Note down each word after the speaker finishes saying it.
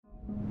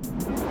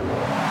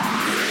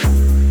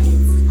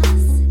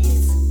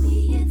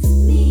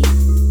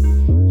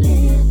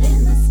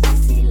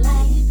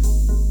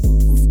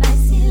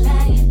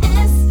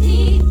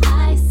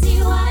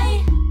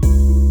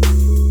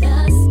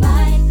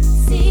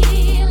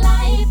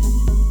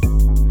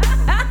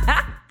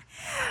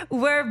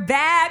are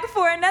back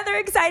for another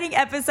exciting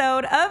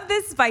episode of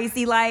The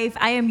Spicy Life.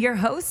 I am your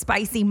host,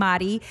 Spicy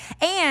Madi,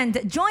 and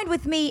joined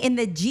with me in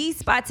the G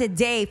spot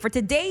today for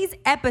today's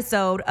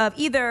episode of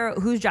either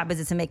whose job is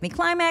it to make me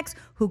climax,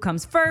 who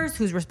comes first,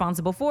 who's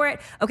responsible for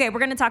it. Okay, we're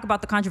going to talk about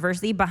the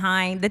controversy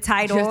behind the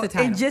title,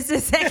 in just a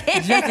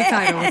second. Just the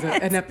title was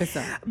an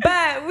episode.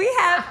 But we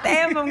have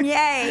Thea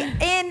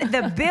Monyeé in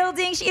the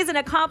building. She is an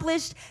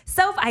accomplished,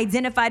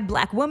 self-identified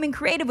Black woman,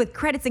 creative with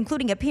credits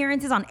including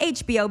appearances on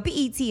HBO,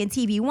 BET, and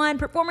TV One,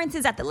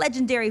 performances at the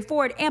legendary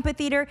Ford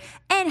Amphitheater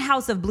and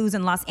House of Blues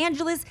in Los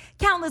Angeles,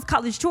 countless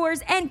college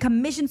tours, and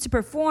commissions to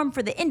perform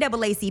for the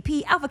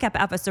NAACP, Alpha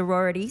Kappa Alpha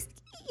sororities,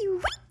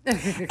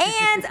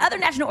 and other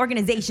national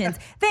organizations.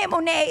 Thea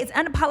Monyeé's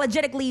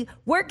unapologetically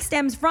work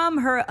stems from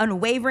her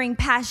unwavering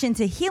passion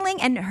to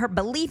healing and her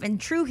belief in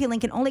true healing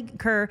can only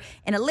occur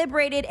in a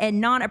liberated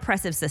and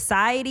non-oppressive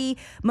society.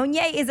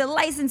 Monyeé is a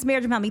licensed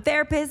marriage and family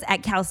therapist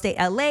at Cal State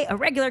LA, a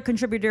regular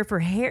contributor for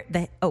Harriet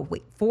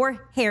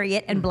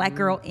and Black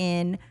Girl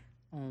in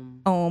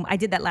I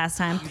did that last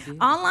time.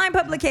 Online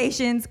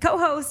publications,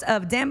 co-host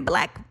of Dem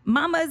Black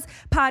Mamas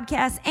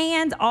podcast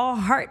and All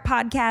Heart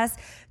podcast,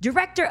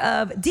 director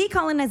of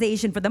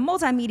decolonization for the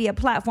multimedia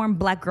platform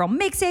Black Girl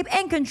Mixtape,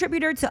 and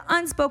contributor to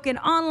Unspoken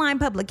online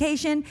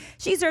publication.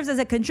 She serves as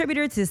a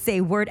contributor to Say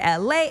Word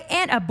LA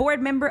and a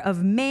board member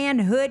of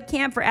Manhood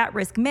Camp for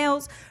At-Risk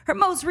Males. Her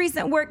most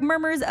recent work,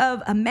 Murmurs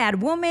of a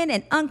Mad Woman,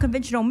 an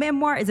unconventional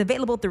memoir, is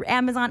available through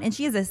Amazon, and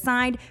she is a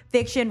signed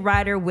fiction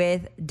writer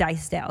with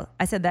Distel.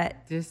 I said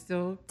that.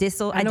 Distel.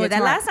 I did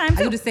that last time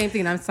too. I do the same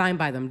thing, and I'm signed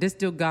by them.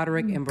 Distel,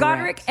 Goderic, and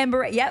Barrett. Goderic and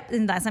Barrett. Yep,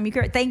 and last time you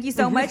correct. Thank you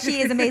so much.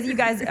 She is amazing. You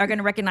guys are going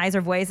to recognize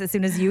her voice as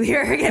soon as you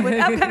hear her again with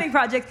upcoming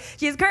projects.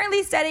 She is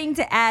currently studying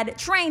to add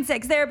trained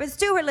sex therapists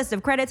to her list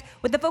of credits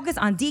with a focus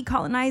on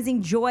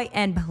decolonizing joy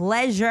and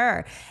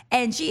pleasure.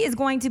 And she is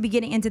going to be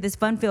getting into this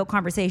fun-filled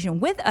conversation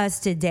with us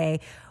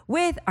today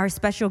with our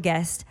special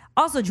guest,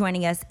 also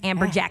joining us,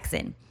 Amber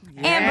Jackson.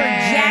 Amber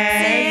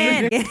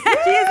Jackson.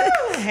 She is a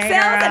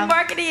sales and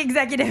marketing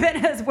executive and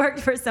has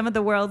worked for some of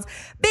the world's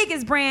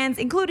biggest brands,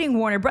 including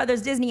Warner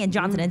Brothers, Disney, and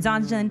Johnson &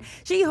 Johnson.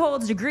 She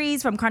holds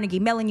degrees from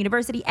Carnegie Mellon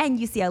University and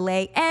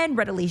UCLA and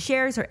readily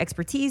shares her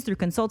expertise through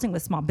consulting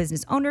with small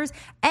business owners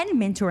and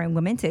mentoring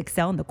women to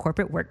excel in the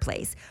corporate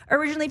workplace.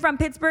 Originally from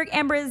Pittsburgh,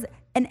 Amber is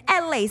an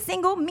LA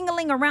single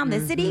mingling around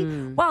the city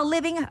while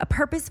living a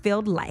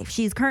purpose-filled life.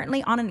 She's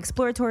currently on an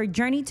exploratory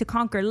journey to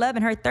conquer love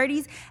in her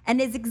 30s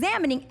and is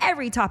examining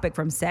every topic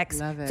from sex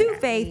to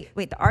faith.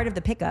 Wait, the art of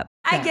the pickup.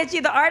 I get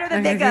you the art of the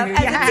pickup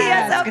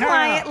as a TSO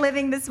client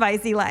living the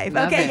spicy life.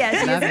 Okay,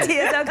 yes, she is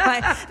a TSO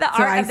client. The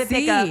art of the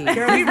pickup.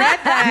 Girl, we read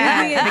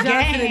that.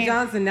 Disney and Johnson &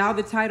 Johnson. Now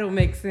the title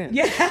makes sense.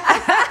 Yeah.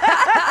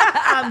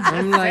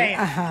 I'm like,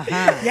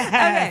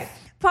 Okay.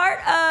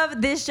 Part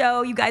of this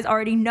show, you guys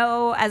already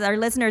know, as our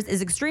listeners,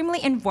 is extremely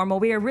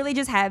informal. We are really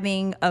just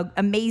having an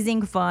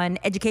amazing, fun,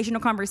 educational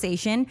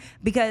conversation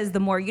because the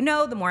more you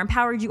know, the more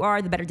empowered you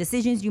are, the better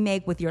decisions you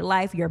make with your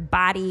life, your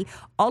body,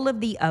 all of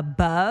the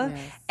above.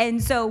 Yes.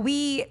 And so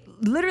we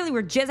literally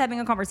were just having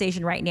a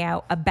conversation right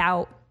now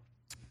about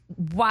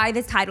why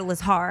this title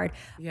is hard.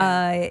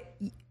 Yeah.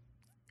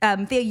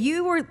 Thea,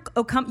 you were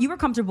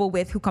comfortable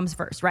with who comes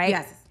first, right?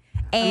 Yes.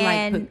 And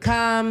I'm like, put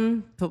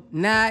cum, put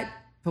nut,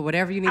 put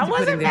whatever you need to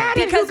put in there.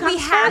 Because we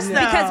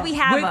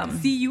have them.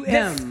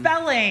 C-U-M. The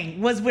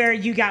spelling was where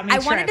you got me I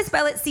wanted to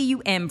spell it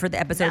C-U-M for the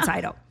episode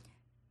title.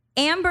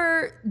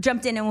 Amber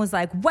jumped in and was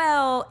like,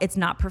 well, it's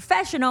not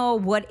professional.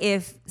 What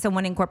if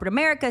someone in corporate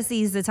America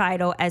sees the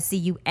title as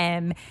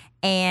C-U-M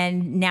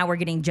and now we're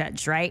getting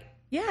judged, right?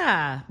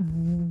 Yeah.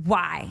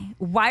 Why?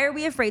 Why are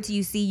we afraid to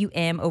use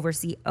C-U-M over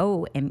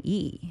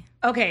C-O-M-E?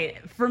 Okay,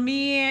 for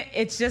me,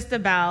 it's just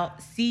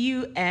about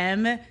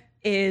C-U-M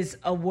is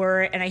a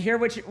word, and I hear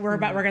what we're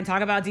going to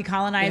talk about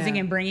decolonizing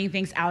and bringing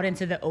things out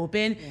into the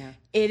open. Yeah.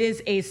 It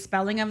is a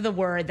spelling of the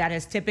word that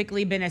has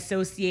typically been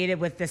associated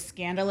with the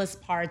scandalous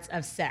parts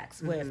of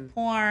sex, with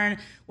porn,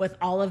 with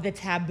all of the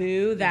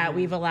taboo that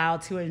we've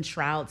allowed to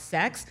enshroud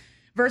sex,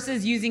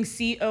 versus using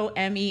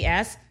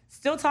C-O-M-E-S,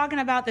 still talking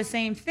about the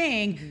same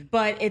thing,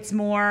 but it's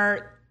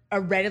more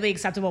a readily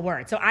acceptable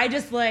word. So I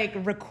just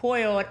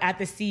recoiled at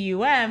the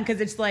C-U-M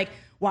because it's like,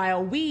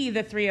 while we,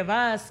 the three of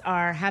us,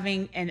 are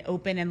having an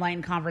open,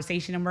 enlightened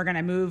conversation and we're going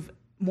to move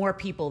more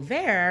people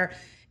there,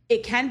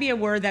 it can be a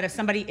word that if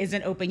somebody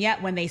isn't open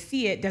yet, when they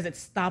see it, does it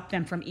stop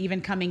them from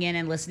even coming in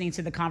and listening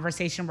to the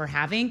conversation we're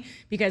having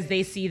because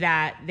they see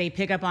that they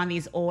pick up on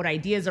these old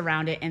ideas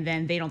around it and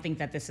then they don't think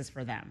that this is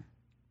for them.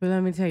 But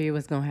let me tell you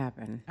what's going to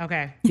happen.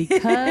 Okay.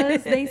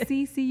 Because they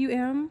see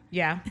C-U-M,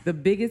 yeah, the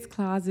biggest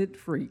closet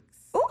freaks,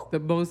 the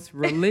most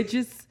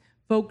religious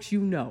folks you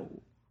know,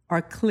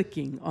 are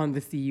clicking on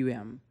the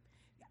C-U-M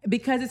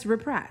because it's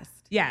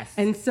repressed. Yes.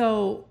 And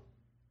so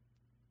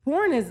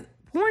porn is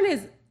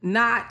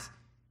not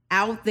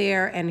out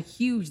there and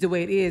huge the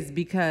way it is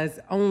because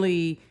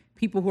only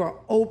people who are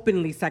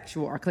openly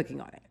sexual are clicking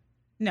on it.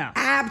 No.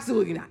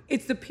 Absolutely not.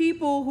 It's the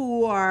people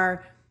who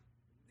are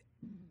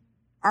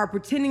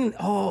pretending,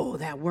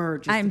 that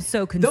word. I'm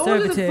so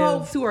conservative. Those are the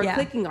folks who are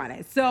clicking on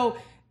it. So,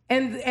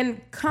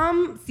 And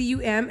cum,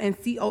 C-U-M, and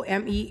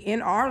C-O-M-E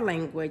in our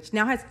language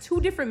now has two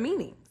different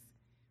meanings,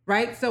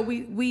 right? So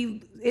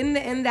we in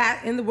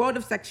the world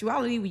of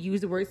sexuality, we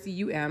use the word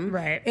C-U-M.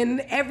 Right.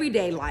 In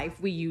everyday life,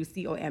 we use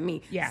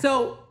C-O-M-E. Yeah.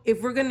 So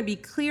if we're going to be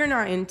clear in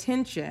our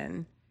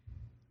intention,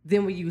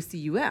 then we use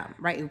C-U-M,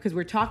 right? Because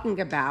we're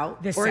talking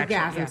about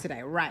orgasm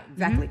today. Right,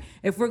 exactly.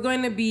 If we're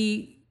going to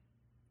be,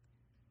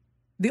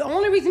 the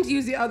only reason to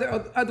use the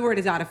other word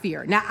is out of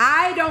fear. Now,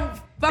 I don't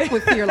fuck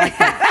with fear like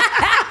that.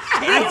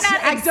 Do you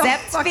not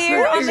accept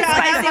fear on the That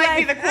spicy might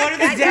be life? the quote of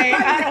the day.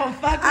 I don't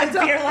fuck with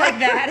fear like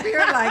that. Fear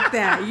like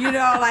that. You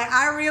know, like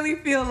I really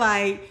feel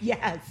like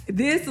Yes.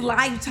 this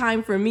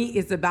lifetime for me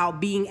is about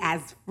being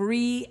as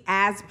free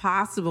as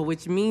possible,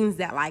 which means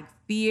that like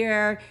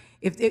fear,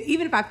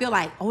 even if I feel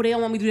like, oh, they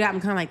don't want me to do that,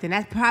 I'm kind of like, then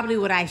that's probably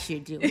what I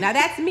should do. Now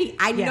that's me.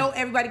 I know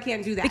everybody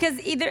can't do that. Because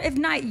either, if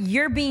not,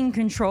 you're being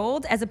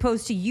controlled as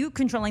opposed to you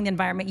controlling the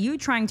environment, you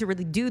trying to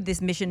really do this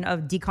mission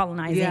of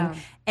decolonizing. Yeah.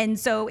 And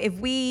so if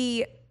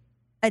we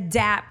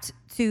adapt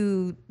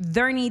to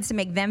their needs to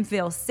make them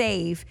feel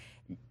safe,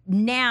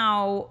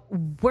 now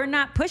we're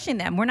not pushing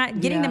them. We're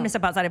not getting them to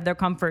step outside of their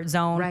comfort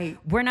zone. Right.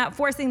 We're not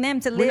forcing them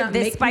to live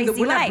this spicy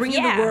we're not life.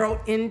 bringing the world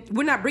in.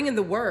 We're not bringing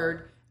the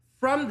word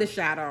from the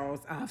shadows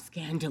of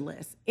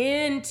scandalous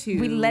into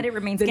We let it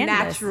remain the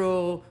scandalous.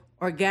 natural,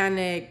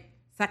 organic,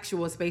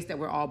 sexual space that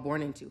we're all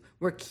born into.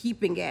 We're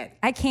keeping it.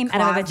 I came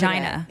out of a closeted,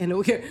 vagina. and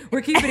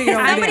we're keeping it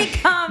over Somebody there.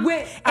 come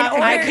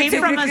I came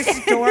from a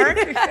stork.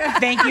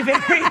 Thank you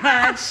very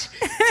much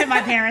to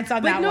my parents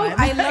on But that no, one.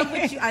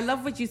 I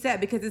love what you said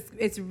because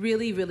it's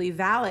really, really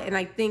valid. And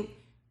I think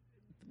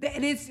that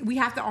we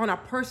have to, on a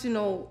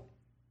personal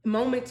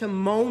moment to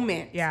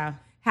moment,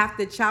 have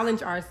to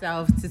challenge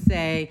ourselves to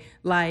say,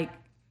 like,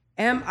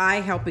 am I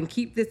helping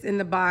keep this in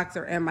the box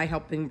or am I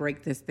helping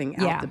break this thing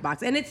out the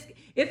box? And if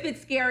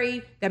it's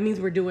scary, that means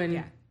we're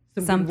doing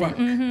some good work.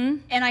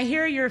 And I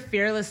hear your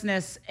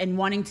fearlessness and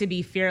wanting to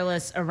be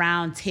fearless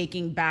around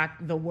taking back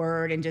the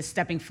word and just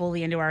stepping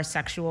fully into our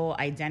sexual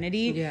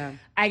identity. Yeah.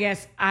 I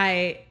guess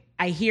I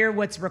hear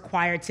what's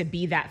required to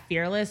be that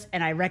fearless,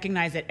 and I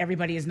recognize that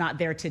everybody is not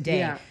there today.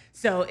 Yeah.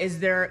 So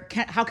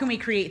how can we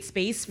create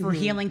space for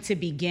healing to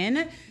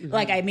begin?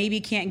 Like I maybe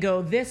can't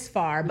go this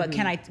far, but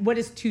what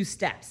is 2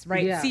 steps,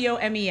 right? Yeah.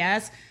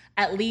 COMES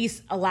at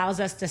least allows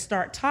us to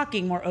start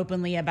talking more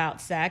openly about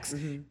sex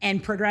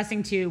and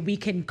progressing to, we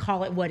can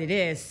call it what it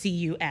is,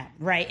 CUM,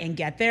 right? And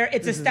get there.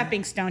 It's a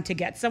stepping stone to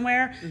get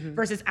somewhere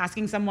versus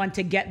asking someone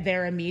to get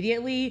there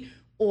immediately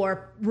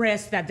or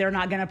risk that they're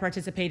not going to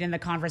participate in the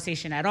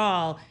conversation at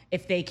all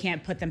if they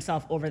can't put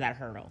themselves over that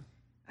hurdle.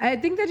 I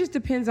think that just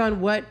depends on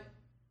what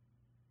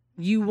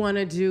you want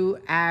to do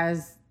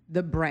as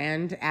the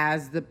brand,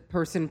 as the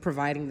person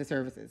providing the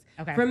services.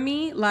 Okay. For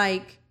me,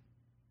 like,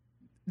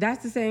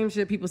 that's the same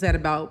shit people said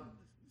about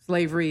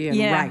slavery and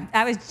rights.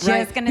 I was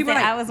just going to say,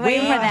 I was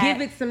waiting for that.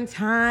 Give it some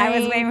time. I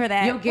was waiting for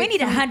that. We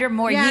need 100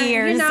 more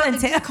years.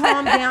 Just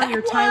calm down.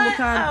 Your time will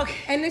come. Okay.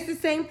 And it's the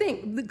same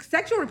thing. The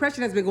sexual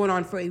repression has been going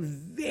on for a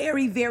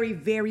very, very,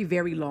 very,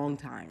 very long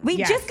time. We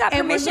just got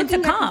And we're permission to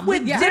looking at- come.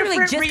 with We literally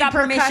different just got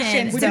permission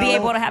repercussions, to be though,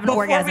 able to have an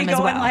before orgasm we as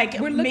go well. and like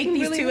We're make looking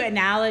these really- two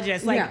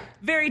analogists, like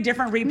very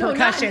different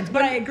repercussions.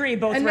 But I agree,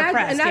 both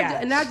repressed.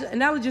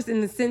 Analogous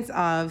in the sense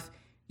of,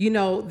 you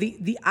know,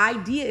 the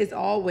idea is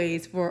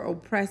always for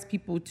oppressed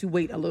people to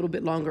wait a little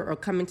bit longer or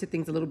come into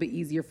things a little bit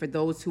easier for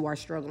those who are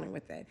struggling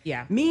with it.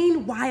 Yeah.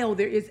 Meanwhile,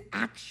 there is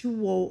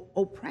actual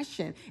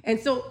oppression. And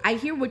so I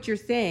hear what you're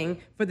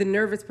saying for the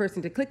nervous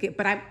person to click it,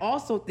 but I'm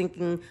also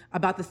thinking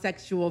about the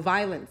sexual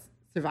violence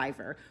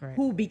survivor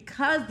who,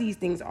 because these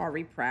things are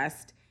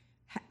repressed,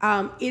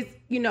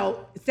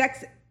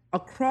 sex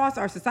across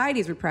our society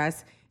is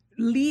repressed,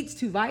 leads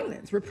to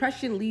violence.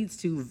 Repression leads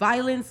to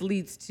violence,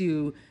 leads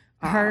to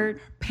hurt,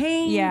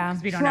 pain,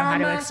 because we don't trauma,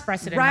 know how to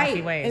express it in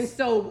healthy ways. And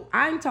so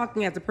I'm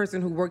talking as a person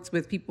who works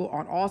with people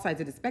on all sides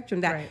of the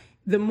spectrum that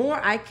the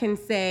more I can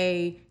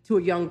say to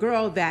a young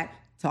girl that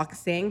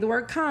saying the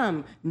word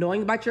come,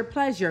 knowing about your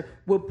pleasure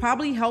will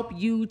probably help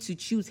you to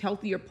choose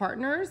healthier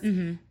partners.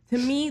 To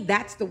me,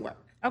 that's the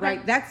work.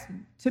 Right? That's,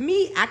 to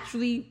me,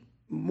 actually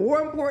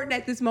more important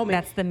at this moment.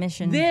 That's the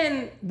mission.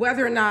 Then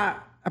whether or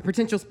not a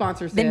potential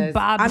sponsor says,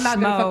 Bob I'm not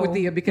going to fuck Schmo. with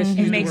Thea because she It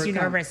used the makes word you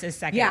come. nervous a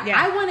second. Yeah,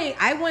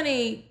 I want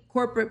a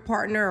corporate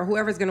partner or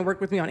whoever's going to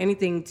work with me on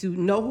anything to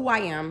know who I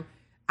am.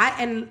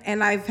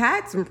 And I've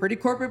had some pretty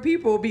corporate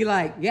people be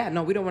like, yeah,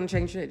 no, we don't want to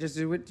change shit. Just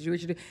do what you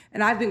do.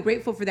 And I've been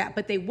grateful for that.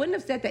 But they wouldn't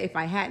have said that if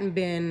I hadn't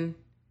been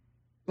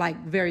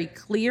like very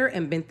clear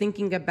and been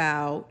thinking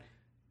about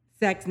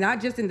sex,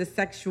 not just in the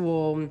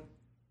sexual,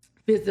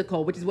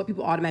 physical, which is what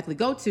people automatically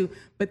go to,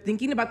 but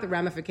thinking about the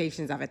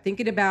ramifications of it,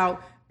 thinking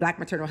about Black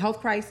maternal health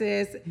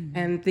crisis,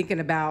 and thinking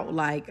about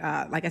like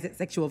I said,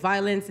 sexual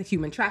violence,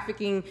 human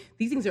trafficking.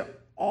 These things are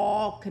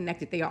all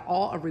connected. They are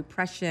all a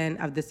repression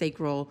of the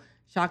sacral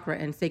chakra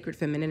and sacred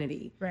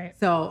femininity. Right.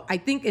 So I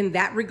think in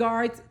that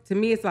regard, to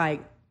me, it's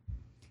like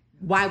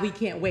why we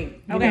can't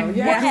wait. You know?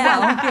 Okay.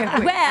 Why we can't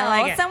wait. Well,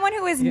 like it. someone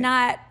who is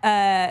not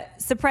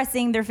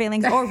suppressing their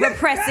feelings or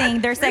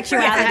repressing their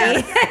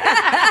sexuality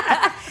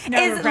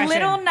is repression.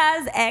 Lil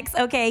Nas X.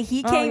 Okay,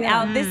 he came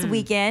out this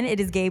weekend. It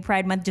is Gay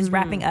Pride Month, just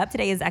wrapping up.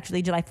 Today is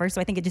actually July 1st,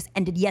 so I think it just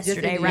ended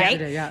yesterday, right?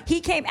 Yesterday, yeah. He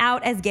came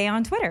out as gay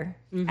on Twitter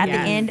at the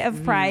end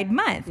of Pride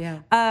Month.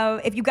 Yeah.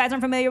 If you guys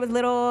aren't familiar with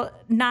Lil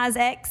Nas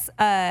X,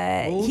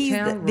 he's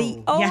Town the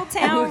Road. Old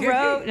Town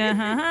Road.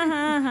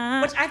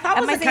 Which I thought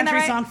Am was I a saying that country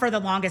right? song for the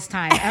longest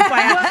time. FYI.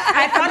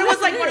 I thought it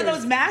was like one of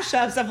those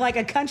mashups of like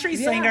a country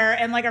singer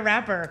and like a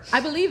rapper. I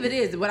believe it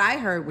is. What I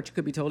heard, which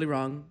could be totally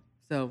wrong,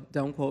 so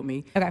don't quote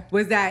me, Okay.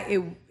 was that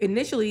it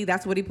initially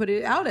that's what he put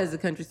it out as a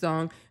country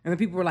song, and then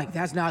people were like,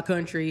 "That's not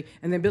country,"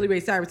 and then Billy Ray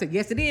Cyrus said,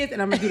 "Yes, it is,"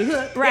 and I'm gonna do the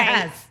hook, Right.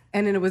 Yes.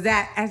 And then it was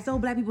that, as though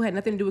Black people had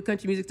nothing to do with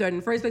country music starting in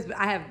the first place. But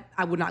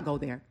I would not go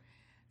there.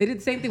 They did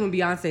the same thing when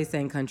Beyonce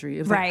sang country.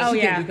 It was Right. like, Oh,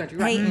 she yeah. can't do country,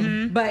 right?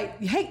 Hating. But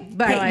Hating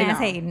I ass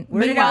know. hating.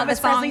 Where did Meanwhile, the Elvis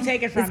Presley song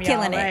take it from is y'all?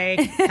 killing it.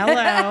 Like,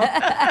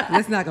 hello.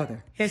 Let's not go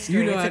there. History,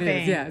 You know it's how a it is.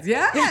 thing. Yes.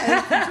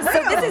 Yeah.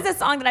 So this is a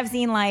song that I've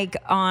seen like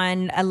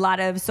on a lot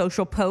of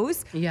social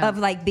posts Yeah. of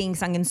like being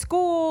sung in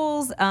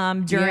schools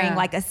during Yeah.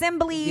 like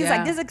assemblies. Yeah.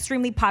 Like this is an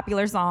extremely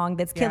popular song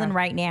that's killing Yeah.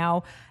 right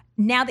now.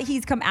 Now that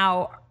he's come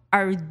out,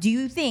 do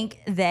you think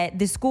that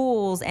the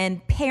schools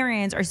and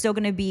parents are still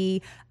going to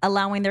be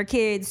allowing their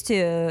kids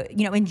to,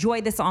 enjoy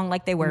the song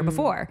like they were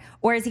before,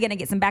 or is he going to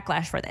get some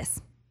backlash for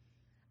this?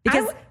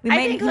 Because he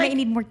may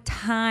need more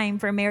time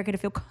for America to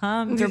feel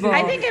comfortable.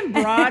 I think in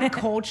broad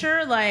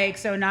culture,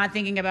 so not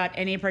thinking about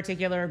any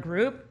particular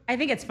group, I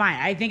think it's fine.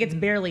 I think it's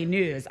barely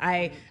news.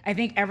 I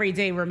think every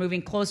day we're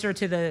moving closer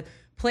to the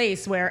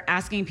place where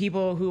asking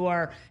people who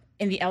are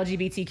in the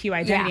LGBTQ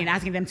identity and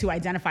asking them to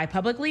identify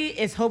publicly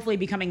is hopefully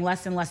becoming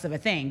less and less of a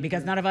thing,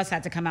 because none of us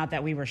had to come out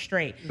that we were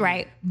straight.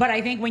 Right. But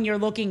I think when you're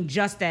looking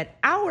just at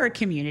our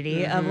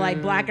community of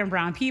like Black and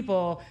brown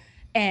people,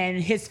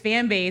 and his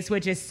fan base,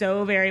 which is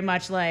so very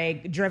much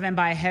like driven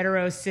by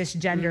hetero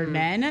cisgendered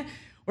men,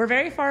 we're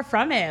very far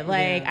from it.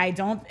 I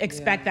don't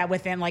expect that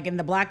within like in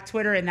the Black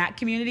Twitter in that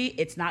community,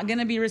 it's not going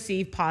to be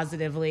received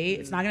positively.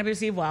 It's not going to be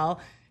received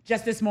well.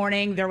 Just this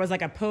morning, there was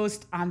like a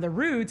post on The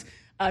Roots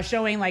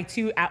showing like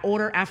two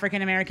older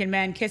African-American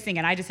men kissing.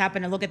 And I just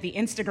happened to look at the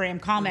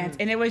Instagram comments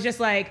and it was just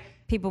like,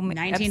 people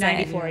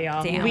 1994,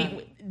 y'all.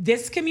 Damn.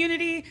 This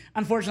community,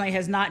 unfortunately,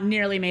 has not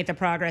nearly made the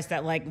progress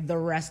that like the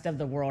rest of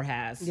the world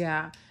has.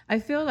 Yeah. I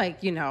feel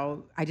like,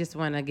 I just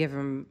want to give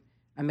him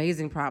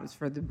amazing props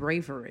for the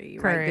bravery,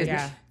 right? Courage.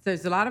 Yeah. So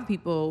there's a lot of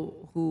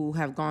people who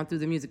have gone through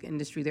the music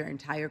industry their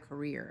entire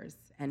careers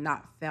and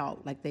not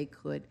felt like they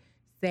could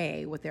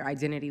say what their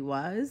identity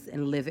was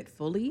and live it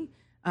fully.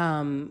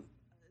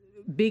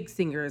 Big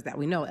singers that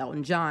we know,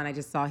 Elton John, I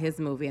just saw his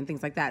movie and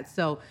things like that.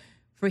 So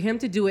for him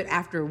to do it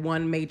after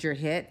one major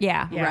hit,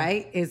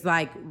 right, is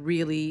like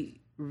really,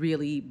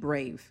 really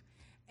brave.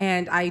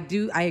 And I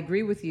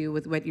agree with you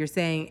with what you're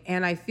saying.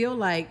 And I feel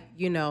like,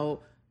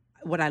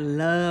 what I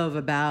love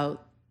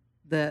about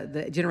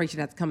the generation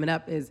that's coming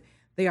up is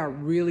they are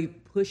really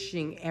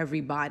pushing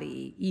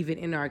everybody, even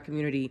in our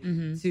community,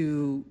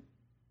 to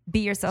be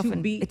yourself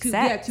and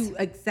accept. To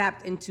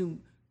accept and to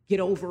get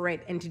over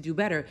it and to do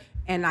better.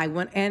 And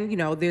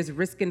there's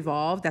risk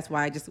involved. That's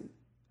why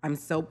I'm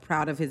so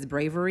proud of his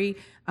bravery.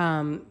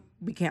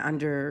 We can't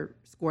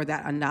underscore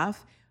that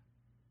enough.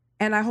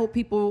 And I hope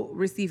people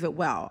receive it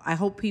well. I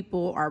hope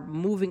people are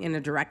moving in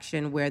a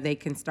direction where they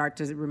can start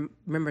to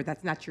remember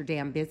that's not your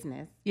damn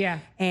business. Yeah.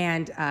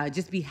 And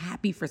just be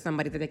happy for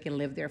somebody that they can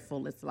live their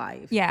fullest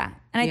life. Yeah.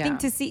 And I think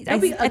to see... There'll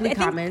be ugly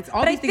comments.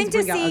 All these things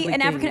bring out ugly an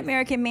things.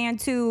 African-American man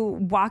to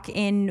walk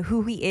in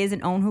who he is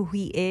and own who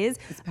he is,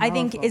 I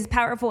think is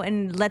powerful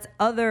and lets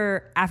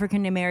other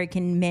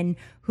African-American men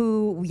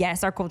who,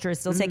 yes, our culture is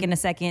still taking a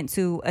second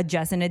to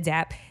adjust and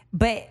adapt,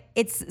 but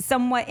it's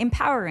somewhat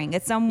empowering.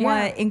 It's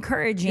somewhat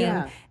encouraging.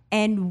 Yeah.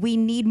 And we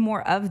need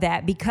more of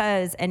that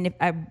because, and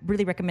I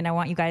really recommend, I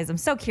want you guys, I'm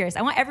so curious.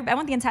 I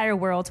want the entire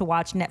world to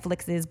watch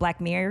Netflix's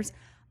Black Mirrors.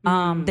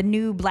 The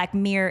new Black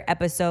Mirror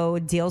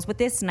episode deals with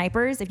this,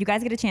 Snipers. If you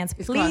guys get a chance,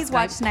 please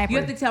watch Sniper. You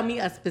have to tell me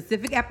a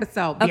specific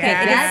episode. Okay,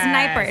 Yes. it is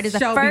Sniper. It is the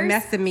Show be first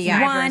messing me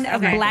out. one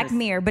of Okay. Black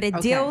Mirror, but it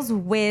Okay. deals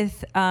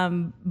with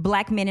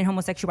Black men and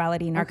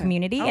homosexuality in our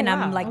community. Oh, And wow.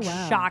 I'm like Oh,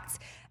 wow. shocked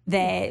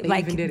that They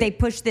even did they it.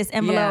 pushed this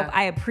envelope. Yeah.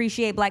 I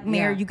appreciate Black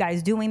Mirror, Yeah. you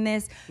guys doing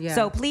this. Yeah.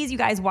 So please, you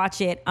guys watch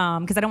it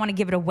because I don't want to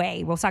give it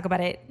away. We'll talk about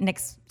it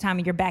next time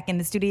you're back in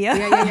the studio.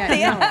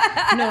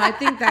 Yeah. No, I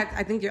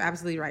think you're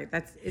absolutely right.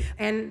 That's it.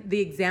 And the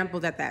example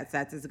that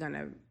sets is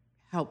gonna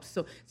help.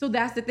 So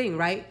that's the thing,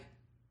 right?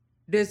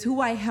 Does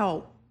who I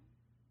help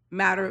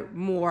matter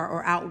more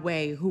or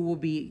outweigh who will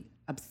be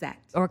upset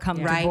Or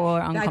comfortable right? or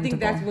I think uncomfortable.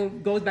 that's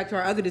what goes back to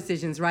our other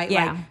decisions, right?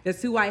 Yeah. Like,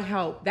 that's who I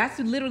help. That's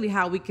literally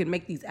how we can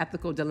make these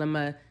ethical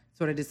dilemma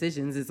sort of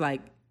decisions. Is like,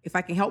 if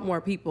I can help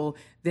more people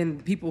than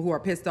people who are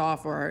pissed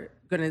off or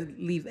gonna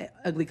leave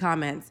ugly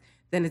comments,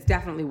 then it's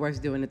definitely worth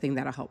doing the thing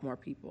that'll help more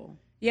people.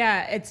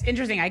 Yeah, it's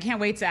interesting. I can't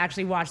wait to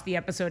actually watch the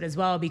episode as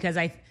well because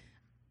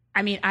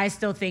I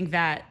still think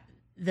that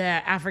the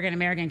African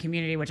American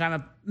community, which I'm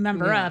a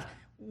member of,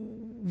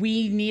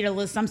 we need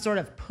some sort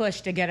of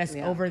push to get us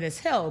over this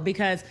hill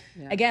because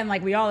again,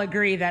 like we all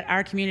agree that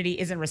our community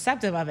isn't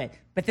receptive of it,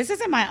 but this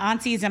isn't my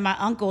aunties and my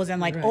uncles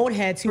and like old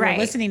heads who are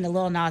listening to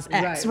Lil Nas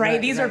X, right?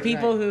 These are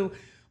people who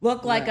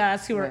look like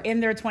us, who are in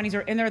their 20s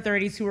or in their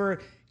 30s, who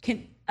are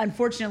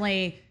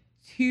unfortunately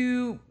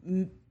too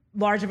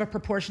large of a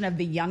proportion of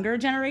the younger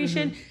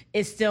generation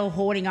is still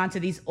holding on to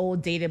these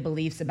old dated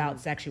beliefs about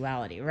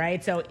sexuality,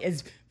 right? So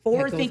as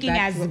forward thinking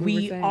as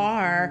we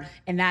are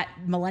and that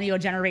millennial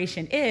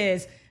generation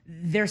is,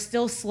 they're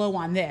still slow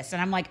on this.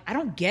 And I'm like, I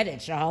don't get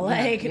it, y'all.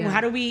 Like,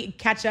 how do we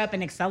catch up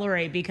and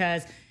accelerate?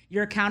 Because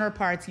your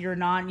counterparts, your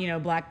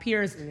Black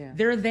peers,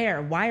 they're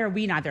there. Why are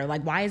we not there?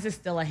 Like, why is this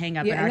still a hang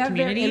up in our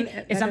community?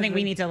 It's something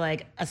we need to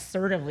like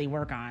assertively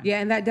work on. Yeah,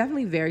 and that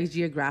definitely varies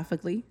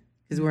geographically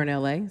because we're in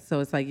LA.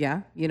 So it's like,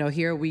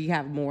 here we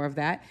have more of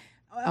that.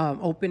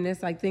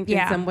 Openness, I think,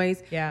 in some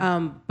ways.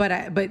 Yeah.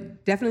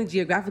 But definitely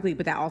geographically,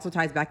 but that also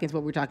ties back into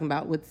what we're talking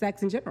about with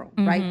sex in general,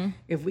 right?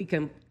 If we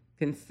can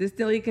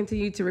consistently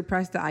continue to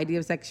repress the idea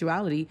of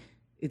sexuality,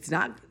 it's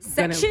not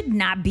sex should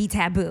not be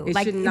taboo. It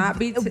should not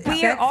be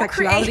we are all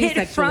sexuality, created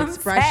sexual from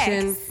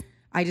expression. Sex.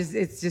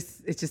 It's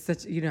just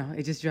such,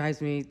 it just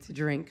drives me to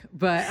drink.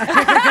 But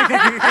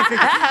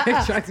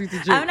it drives me to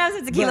drink. I'm gonna have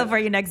some tequila for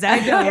you next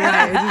time. I know,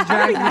 right? It just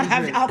drives me to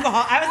have drink.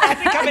 alcohol. I was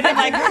actually coming in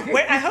like,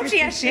 wait, I hope she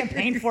has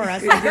champagne for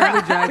us. Like,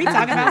 girl, we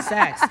talking about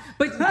sex.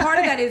 But part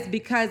of that is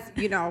because,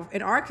 in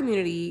our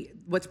community,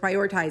 what's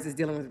prioritized is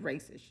dealing with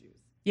race issues.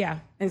 Yeah.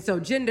 And so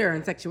gender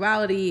and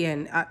sexuality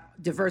and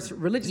diverse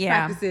religious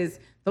practices,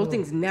 those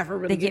things never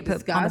really get put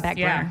discussed. on the back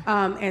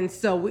burner. And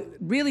so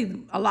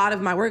really, a lot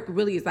of my work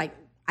really is like,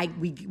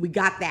 we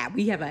got that.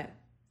 We have a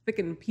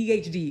freaking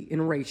PhD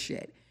in race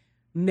shit.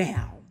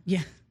 Now,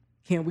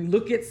 can we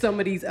look at some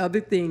of these other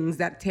things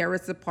that tear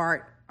us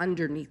apart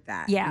underneath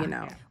that?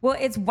 Yeah. Well,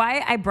 it's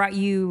why I brought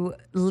you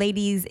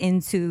ladies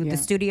into the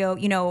studio.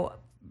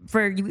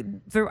 For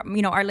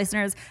our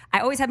listeners, I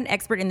always have an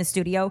expert in the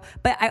studio,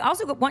 but I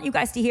also want you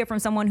guys to hear from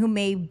someone who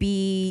may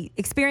be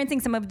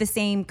experiencing some of the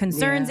same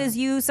concerns as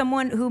you,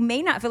 someone who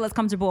may not feel as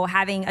comfortable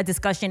having a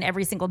discussion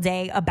every single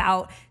day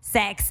about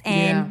sex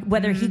and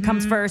whether he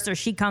comes first or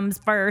she comes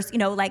first.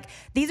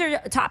 These are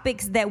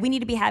topics that we need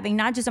to be having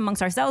not just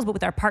amongst ourselves, but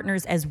with our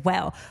partners as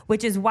well,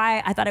 which is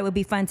why I thought it would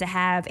be fun to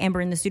have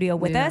Amber in the studio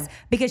with us,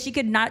 because she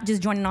could not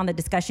just join in on the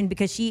discussion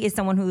because she is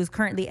someone who is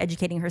currently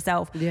educating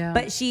herself,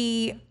 but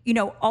she,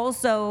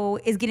 also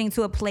is getting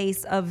to a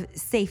place of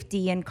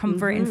safety and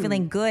comfort and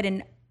feeling good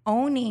and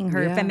owning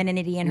her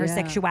femininity and her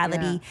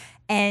sexuality.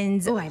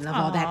 And I love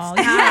all that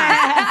stuff.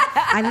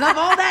 I love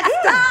all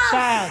that stuff.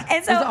 Child.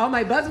 And so those are all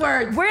my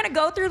buzzwords. We're gonna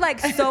go through like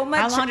so much.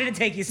 How long did it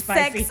take you,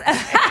 Spicy? Sex.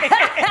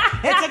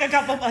 It took a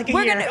couple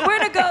We're year.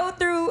 gonna go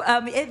through.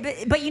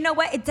 But you know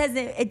what? It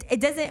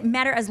doesn't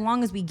matter as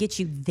long as we get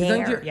you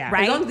there,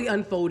 right? As long as the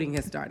unfolding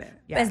has started.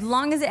 As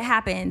long as it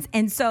happens.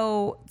 And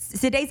so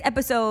today's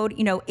episode,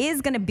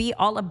 is going to be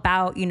all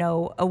about,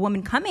 a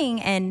woman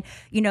coming and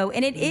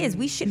it is.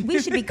 We should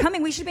be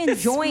coming. We should be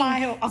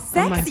enjoying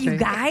sex, you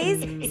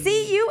guys.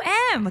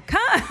 CUM.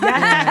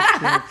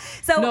 Come.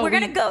 So we're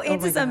going to go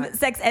into some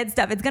sex ed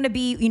stuff. It's going to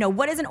be,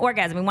 what is an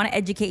orgasm? We want to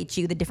educate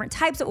you, the different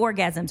types of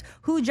orgasms.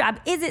 Whose job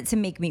is it to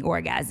make me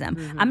orgasm?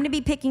 I'm going to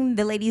be picking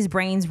the ladies'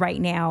 brains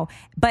right now.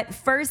 But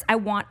first, I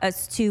want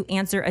us to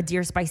answer a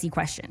Dear Spicy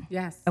question.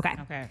 Yes.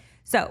 Okay.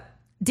 So,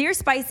 Dear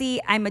Spicy,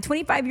 I'm a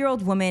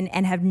 25-year-old woman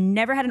and have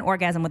never had an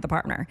orgasm with a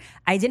partner.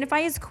 I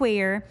identify as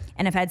queer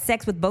and have had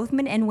sex with both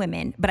men and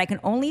women, but I can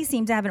only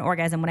seem to have an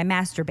orgasm when I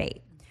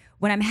masturbate.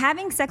 When I'm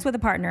having sex with a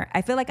partner,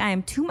 I feel like I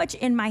am too much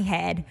in my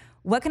head.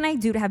 What can I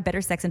do to have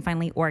better sex and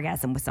finally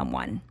orgasm with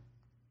someone?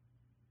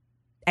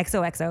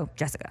 XOXO,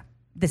 Jessica.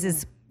 This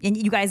is, and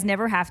you guys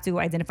never have to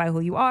identify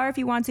who you are if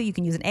you want to. You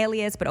can use an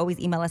alias, but always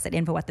email us at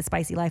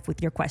info@thespicylife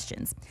with your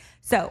questions.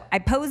 So I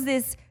pose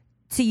this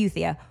to you,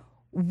 Thea.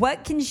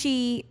 What can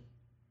she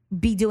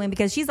be doing?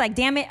 Because she's like,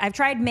 damn it, I've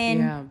tried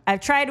men,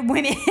 I've tried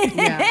women.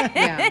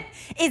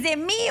 Is it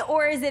me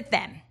or is it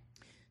them?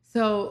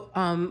 So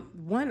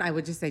one, I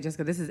would just say,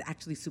 Jessica, this is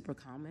actually super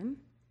common.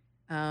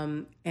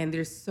 And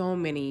there's so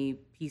many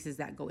pieces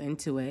that go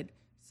into it.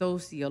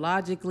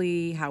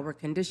 Sociologically, how we're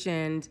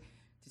conditioned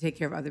to take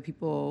care of other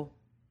people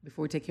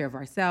before we take care of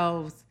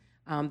ourselves.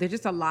 There's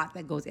just a lot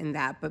that goes in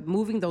that. But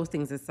moving those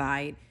things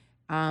aside,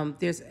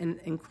 there's an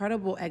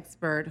incredible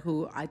expert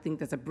who I think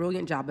does a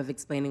brilliant job of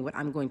explaining what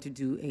I'm going to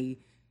do a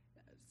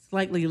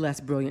slightly less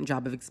brilliant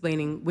job of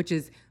explaining, which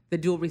is the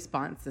dual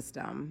response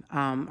system,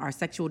 our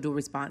sexual dual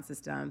response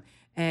system.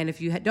 And if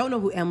you don't know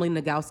who Emily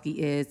Nagoski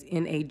is,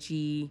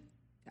 Nagowski,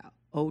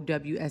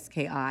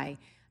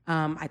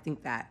 I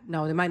think that,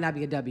 no, there might not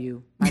be a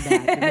W. My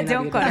bad.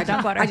 Don't quote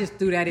her. I just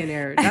threw that in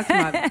there.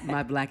 That's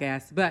my black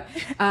ass. But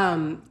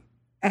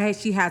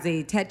she has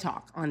a TED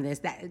Talk on this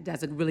that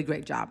does a really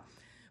great job.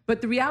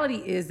 But the reality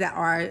is that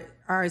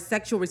our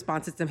sexual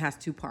response system has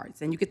two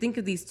parts. And you could think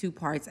of these two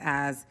parts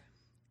as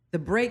the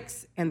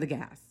brakes and the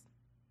gas.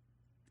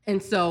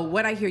 And so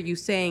what I hear you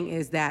saying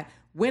is that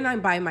when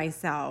I'm by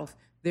myself,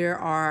 there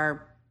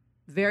are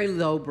very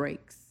low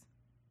brakes.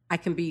 I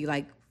can be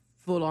like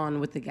full on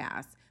with the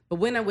gas. But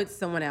when I'm with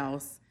someone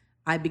else,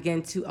 I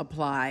begin to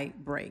apply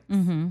brakes.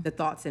 The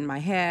thoughts in my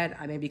head,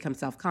 I may become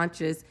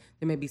self-conscious.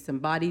 There may be some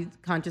body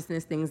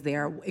consciousness things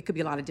there. It could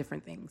be a lot of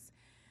different things.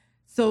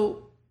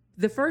 So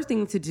the first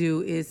thing to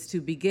do is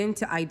to begin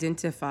to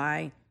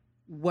identify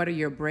what are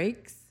your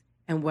brakes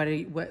and what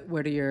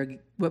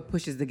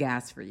pushes the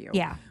gas for you.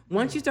 Yeah.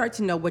 Once you start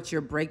to know what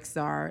your brakes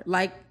are,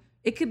 like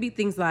it could be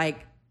things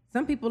like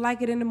some people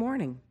like it in the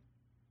morning.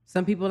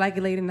 Some people like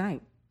it late at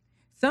night.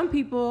 Some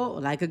people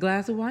like a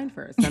glass of wine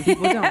first. Some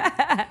people don't.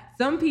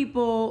 Some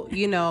people,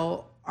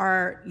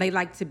 they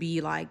like to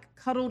be like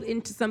cuddled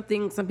into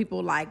something. Some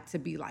people like to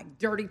be like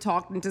dirty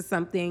talked into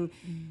something.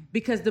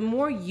 Because the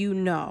more you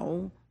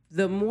know,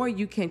 the more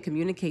you can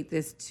communicate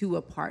this to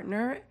a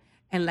partner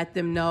and let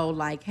them know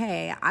like,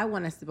 hey, I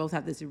want us to both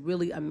have this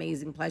really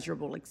amazing,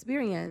 pleasurable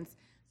experience.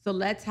 So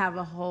let's have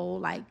a whole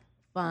like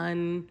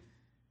fun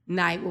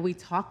night where we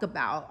talk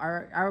about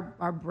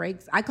our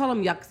breaks. I call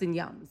them yucks and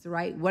yums,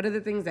 right? What are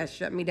the things that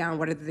shut me down?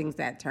 What are the things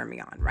that turn me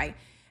on, right?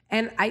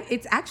 And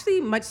it's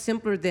actually much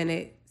simpler than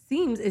it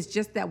seems. It's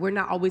just that we're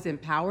not always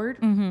empowered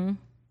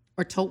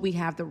or told we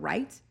have the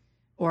right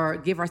or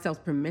give ourselves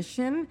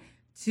permission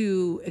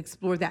to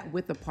explore that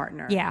with a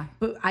partner. Yeah.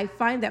 But I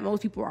find that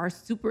most people are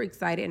super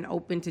excited and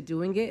open to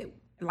doing it,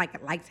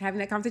 likes having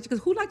that conversation,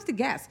 because who likes to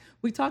guess?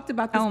 We talked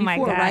about this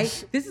before,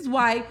 right? This is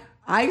why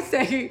I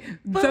say,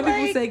 some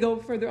people say go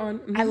further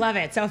on. I love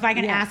it. So if I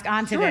can ask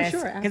on to this,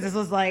 Sure. because this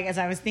was like, as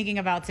I was thinking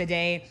about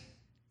today,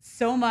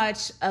 so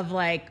much of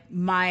like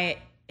my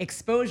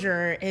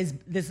exposure is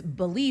this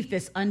belief,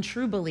 this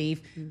untrue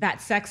belief that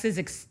sex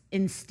is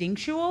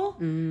instinctual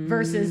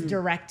versus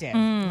directive,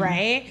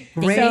 right?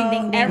 Great,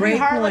 so every great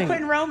Harlequin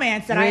point.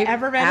 romance that I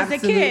ever read as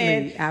a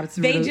kid,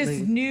 Absolutely. they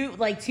just knew,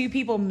 like two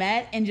people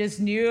met and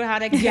just knew how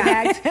to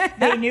connect.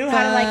 They knew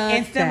how to like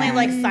instantly,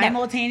 like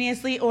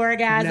simultaneously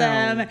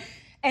orgasm.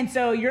 And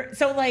so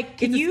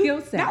can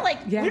you, not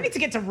like, we need to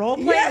get to role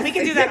play. Yes. We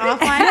can do that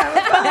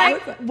offline. But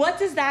like, what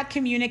does that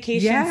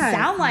communication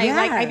sound like? Yes.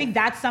 Like, I think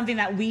that's something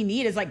that we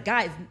need is like,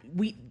 guys,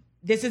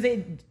 this is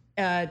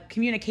a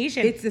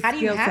communication. It's a how do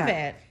you have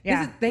set. it?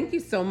 Yeah. Thank you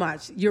so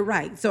much. You're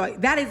right. So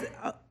that is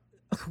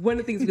one of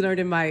the things we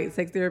learned in my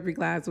sex therapy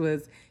class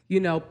was,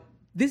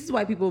 this is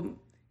why people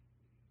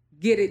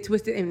get it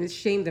twisted and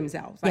shame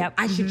themselves. Like,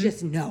 I should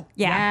just know.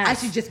 Yeah. I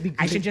should just be good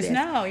I should at just this.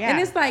 know. Yeah. And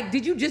it's like,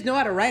 did you just know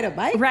how to ride a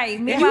bike? Right.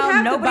 You Meanwhile,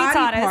 have the nobody body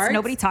taught us. parts,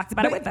 Nobody talked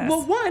about it with us.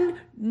 Well,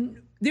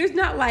 one, there's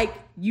not like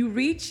you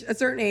reach a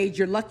certain age.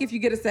 You're lucky if you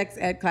get a sex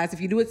ed class. If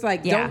you do, it's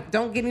like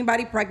don't get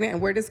anybody pregnant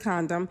and wear this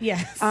condom.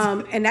 Yes.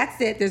 And that's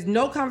it. There's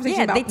no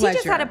conversation about they pleasure.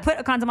 teach us how to put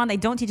a condom on. They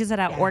don't teach us how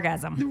to have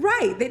orgasm.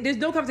 Right. There's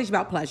no conversation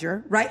about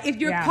pleasure. Right. If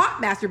you're caught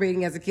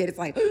masturbating as a kid, it's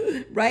like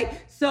right.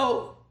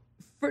 So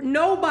for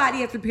nobody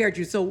has prepared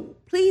you. So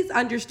please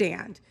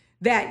understand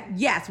that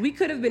yes, we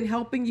could have been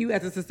helping you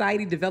as a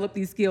society develop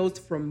these skills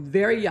from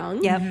very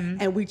young,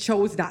 and we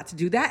chose not to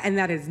do that, and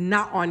that is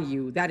not on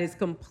you. That is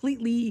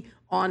completely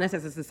on us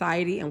as a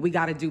society, and we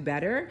got to do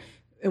better.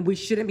 And we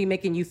shouldn't be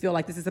making you feel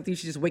like this is something you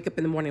should just wake up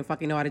in the morning and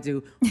fucking know how to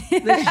do.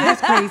 This shit is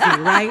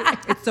crazy, right?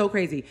 It's so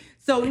crazy.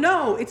 So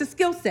no, it's a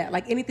skill set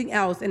like anything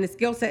else, and the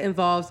skill set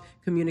involves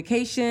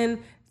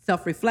communication,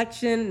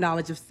 self-reflection,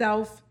 knowledge of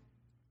self.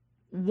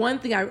 One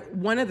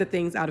of the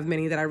things out of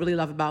many that I really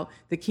love about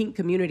the kink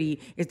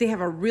community is they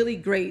have a really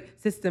great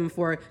system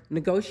for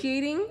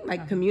negotiating,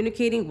 like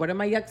communicating. What are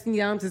my yucks and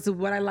yums? This is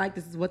what I like.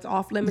 This is what's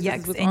off limits.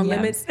 This is what's on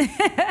limits.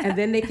 And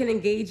then they can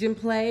engage in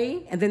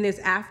play. And then there's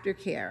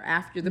aftercare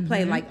after the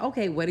play. Like,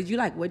 okay, what did you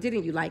like? What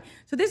didn't you like?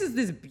 So this is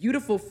this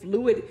beautiful,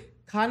 fluid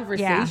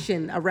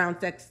conversation around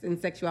sex and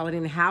sexuality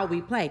and how we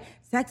play.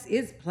 Sex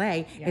is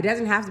play. It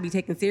doesn't have to be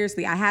taken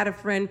seriously. I had a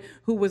friend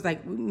who was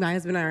like, my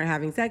husband and I are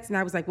having sex, and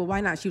I was like, well,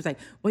 why not? She was like,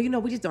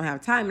 well, we just don't have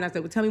time. And I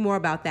said, well, tell me more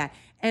about that.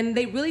 And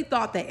they really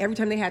thought that every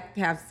time they had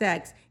to have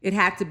sex, it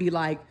had to be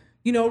like,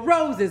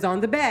 roses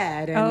on the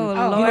bed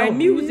and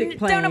music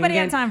playing. Don't nobody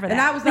have time for that.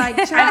 And I was like,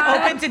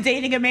 I'm open to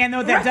dating a man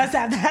though that does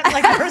have that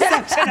like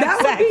perception of that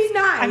sex. would be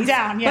nice. I'm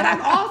down. Yeah.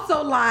 But I'm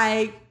also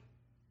like,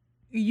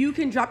 you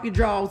can drop your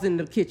drawers in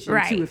the kitchen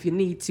too if you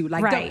need to.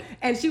 Like, don't.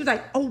 And she was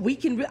like, "Oh, we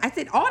can." I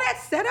said, "All that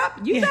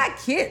setup, you got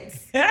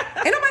kids. Ain't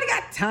nobody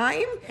got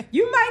time.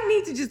 You might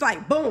need to just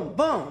like boom,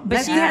 boom."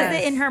 But she has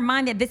it in her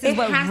mind that this is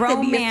what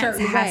romance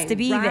has to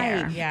be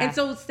there. Yeah. And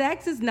so,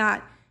 sex is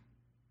not.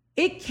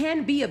 It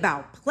can be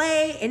about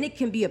play, and it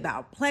can be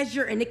about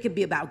pleasure, and it can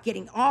be about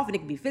getting off, and it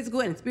can be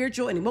physical and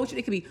spiritual and emotional.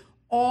 It can be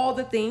all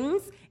the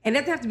things. And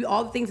it doesn't have to be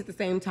all the things at the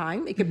same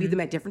time. It could be them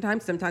at different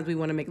times. Sometimes we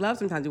want to make love.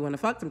 Sometimes we want to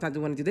fuck. Sometimes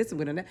we want to do this and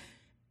we want to that.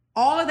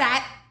 All of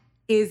that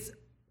is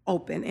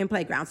open in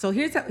playground. So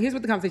here's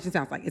what the conversation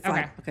sounds like. It's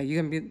like, okay,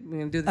 we're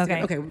gonna do this.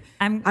 Okay. Okay.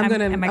 I'm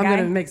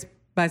gonna make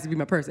Spicy be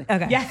my person.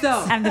 Okay. Yes. So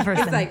I'm the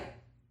person. It's like,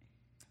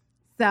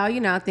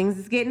 so things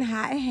is getting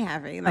hot and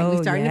heavy. Like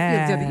we're starting to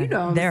feel each other. You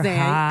know what I'm saying?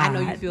 Hot. I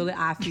know you feel it.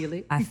 I feel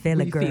it. I feel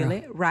it, girl. You feel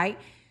it, right?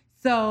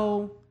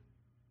 So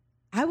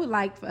I would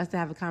like for us to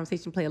have a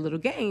conversation, play a little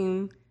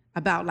game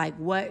about like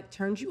what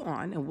turns you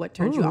on and what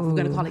turns you off. We're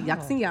gonna call it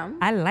yucks and yums.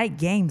 I like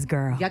games,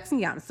 girl. Yucks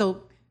and yums.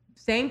 So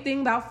same thing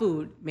about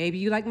food. Maybe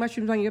you like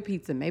mushrooms on your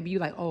pizza. Maybe you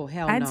like, oh,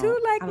 hell no. I do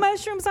like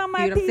mushrooms on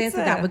my You know what I'm pizza. saying? So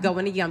that would go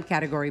in the yum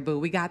category, boo.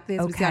 We got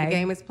this. We see how the Okay.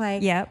 game is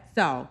played. Yep.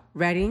 So,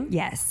 ready?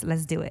 Yes,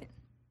 let's do it.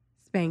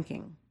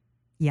 Spanking.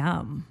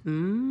 Yum.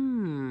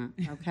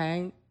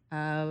 Okay.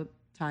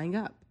 Tying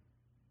up.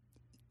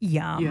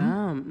 Yum.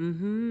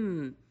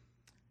 Yum.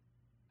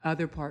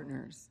 Other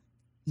partners.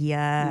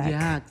 Yuck.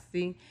 Yuck.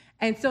 See?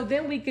 And so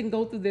then we can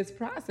go through this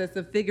process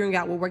of figuring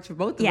out what works for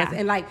both of Yeah. us.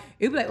 And like,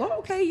 it'd be like, oh,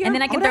 okay, yeah. And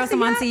then I can throw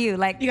some onto you,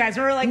 like You guys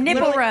were like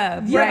nipple literally-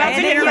 rub. You're about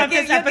right? to interrupt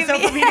this episode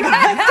for me to go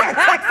and start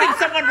texting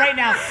someone right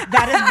now.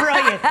 That is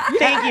brilliant.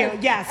 Thank you.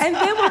 Yes. And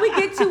then when we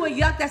get to a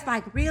yuck, that's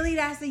like, really?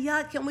 That's a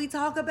yuck? Can we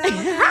talk about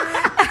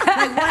that?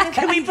 Like, what if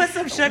Can we put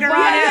some sugar on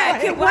Yeah,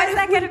 it? yeah. Why is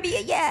that going to be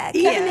a yuck?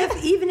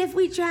 even if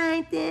we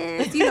tried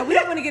this, you know, we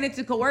don't want to get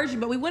into coercion,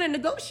 but we want to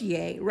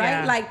negotiate, right?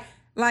 Yeah.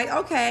 Like,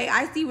 okay,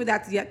 I see where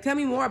that's yuck. Tell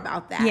me more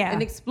about that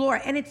and explore.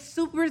 And it's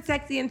super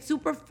sexy and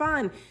super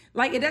fun.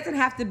 Like, it doesn't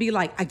have to be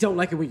like, I don't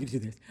like it when you do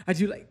this. I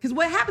do like, because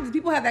what happens is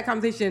people have that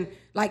conversation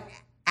like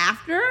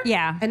after.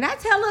 Yeah. And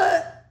that's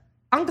hella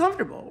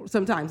uncomfortable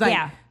sometimes.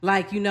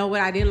 Like, you know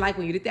what? I didn't like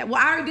when you did that. Well,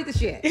 I already did the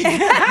shit. You should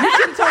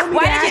have told me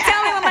Why that. did you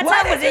tell me when my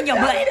tongue was in your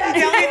butt?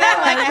 Tell me that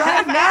like a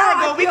half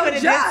hour ago. We feel could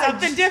have did judged.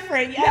 something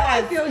different. Now I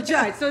Yes. feel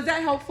judged. So is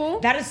that helpful?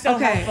 That is so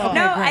helpful. Okay,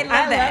 No, great. I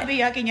love that. love the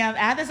yuck and yum.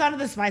 Add this onto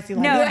the spicy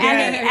line. No,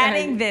 Yeah.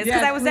 adding this because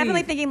Yes, I was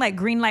definitely please. thinking like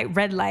green light,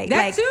 red light. That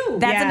like, too.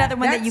 That's Yeah. another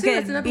one That that you too.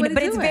 That's could. another way to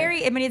But it's do it.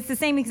 very. I mean, it's the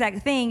same exact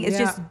thing. It's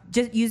Yeah.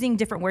 just using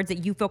different words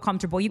that you feel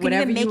comfortable. You can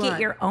Whatever even you make it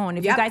want. your own.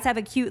 If Yep. you guys have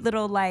a cute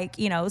little like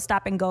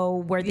stop and go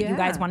word that you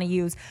guys Yeah. want to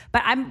use.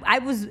 But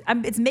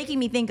it's making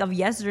me think of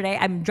yesterday.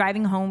 I'm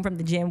driving home from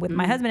the gym with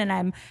my husband and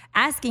I'm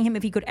asking him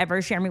if he could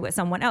ever share me with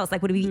someone else.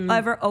 Like, would he be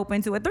ever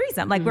open to a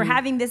threesome? Like, we're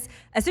having this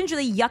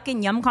essentially yuck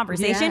and yum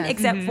conversation, Yes.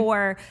 except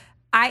for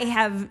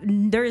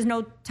there is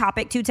no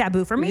topic too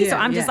taboo for me. So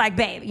I'm just like,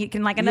 babe, you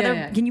can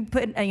can you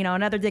put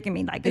another dick in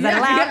me? Like, is that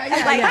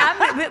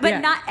allowed?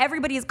 But not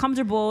everybody is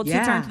comfortable to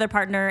turn to their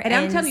partner and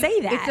I'm telling say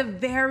you, that. it's a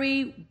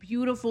very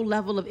beautiful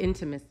level of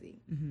intimacy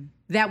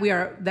that we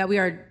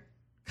are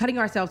cutting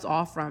ourselves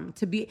off from.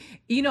 To be,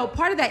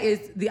 part of that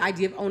is the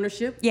idea of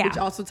ownership, which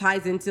also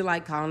ties into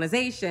like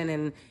colonization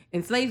and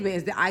enslavement,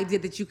 is the idea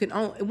that you can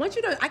own. And once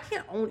you know, I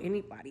can't own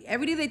anybody.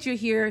 Every day that you're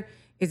here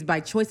is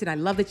by choice, and I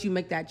love that you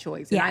make that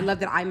choice, and I love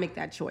that I make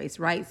that choice,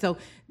 right? So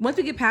once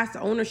we get past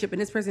the ownership,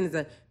 and this person is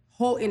a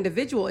whole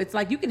individual, it's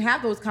like you can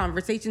have those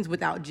conversations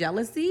without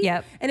jealousy.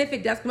 Yep. And if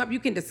it does come up, you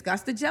can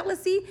discuss the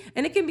jealousy,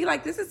 and it can be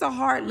like, this is a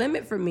hard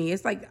limit for me.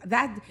 It's like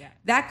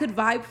that could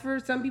vibe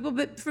for some people,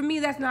 but for me,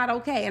 that's not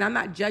okay. And I'm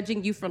not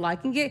judging you for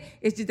liking it.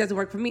 It just doesn't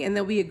work for me. And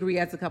then we agree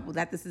as a couple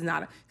that this is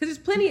not because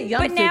there's plenty of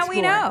yums. But now to we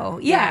explore. know.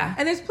 Yeah.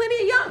 And there's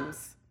plenty of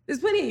yums. There's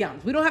plenty of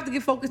yums. We don't have to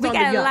get focused We on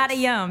got the yums. a lot of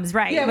yums,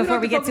 right? Yeah, before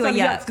we get to a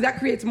yuck. because that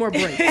creates more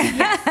breaks.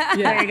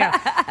 There you go.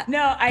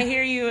 No, I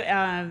hear you.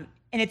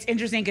 And it's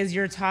interesting because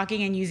you're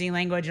talking and using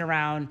language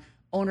around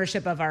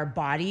ownership of our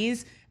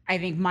bodies. I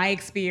think my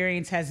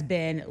experience has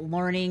been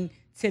learning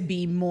to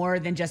be more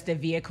than just a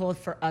vehicle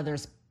for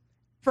others.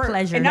 For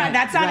pleasure. And Right,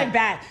 that sounded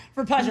bad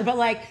for pleasure, but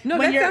like No,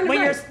 when that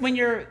sounded when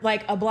you're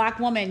like a Black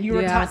woman, you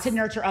were taught to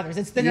nurture others.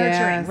 It's the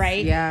nurturing,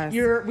 right? Yes.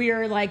 We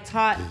are like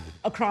taught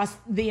across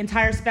the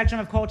entire spectrum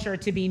of culture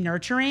to be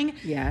nurturing.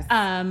 Yes.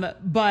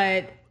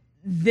 But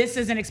this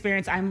is an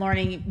experience I'm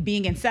learning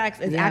being in sex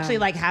is actually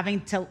like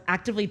having to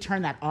actively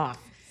turn that off.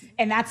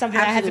 And that's something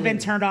that hasn't been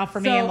turned off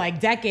for me in like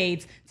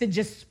decades, to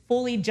just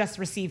fully just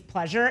receive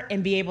pleasure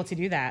and be able to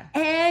do that.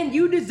 And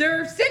you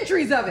deserve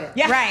centuries of it.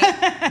 Yeah.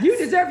 Right. You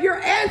deserve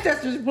your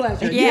ancestors'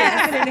 pleasure. Yeah. You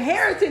have an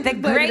inheritance The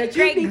of pleasure that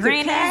you need to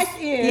great-great-grannies. cash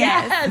in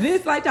Yes.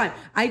 this lifetime.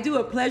 I do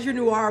a Pleasure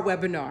Noir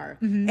webinar.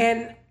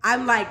 And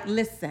I'm like,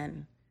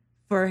 listen,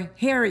 for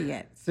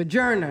Harriet,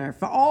 Sojourner,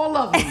 for all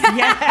of them,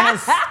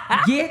 Yes.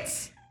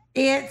 get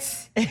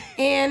it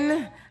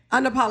in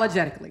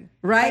unapologetically,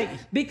 right?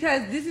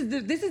 Because this is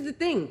the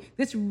thing.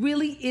 This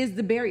really is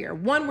the barrier.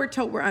 One, we're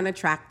told we're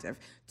unattractive.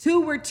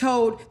 Two, we're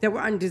told that we're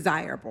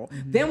undesirable.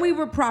 Then we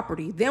were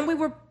property. Then we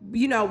were,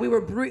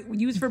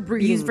 used for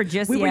breeding. Used for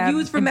just, we were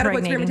used for medical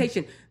impregnating.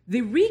 experimentation.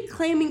 The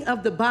reclaiming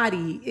of the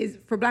body is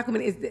for Black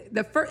women is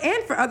the first,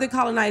 and for other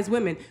colonized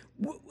women,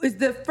 is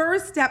the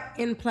first step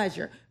in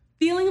pleasure.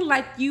 Feeling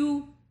like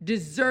you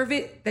deserve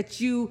it, that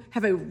you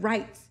have a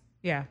right.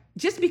 Yeah.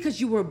 Just because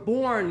you were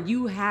born,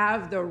 you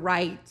have the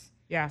right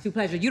to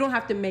pleasure. You don't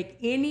have to make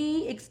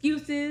any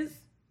excuses.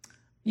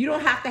 You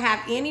don't have to have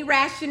any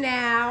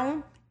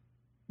rationale.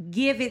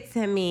 Give it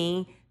to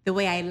me the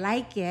way I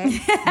like it.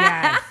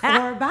 Yes.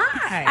 Or bye.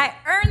 I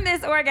earned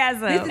this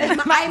orgasm. This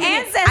is my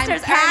ancestors earned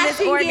this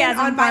cashing in orgasm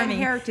on my for me.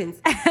 inheritance.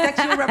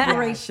 Sexual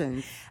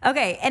reparations.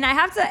 Okay, and I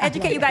have to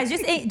educate you guys.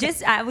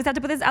 Just I always have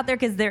to put this out there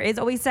because there is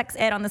always sex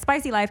ed on the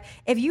Spicy Life.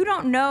 If you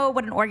don't know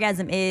what an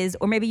orgasm is,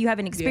 or maybe you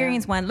haven't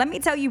experienced one, let me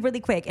tell you really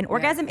quick. An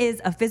orgasm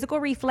is a physical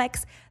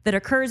reflex that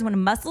occurs when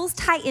muscles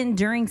tighten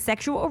during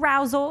sexual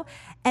arousal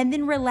and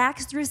then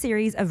relax through a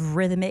series of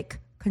rhythmic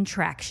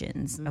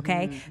contractions.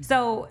 Okay,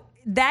 so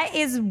that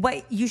is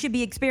what you should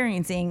be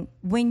experiencing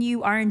when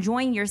you are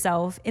enjoying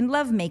yourself in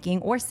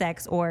lovemaking or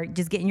sex or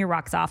just getting your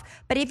rocks off.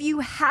 But if you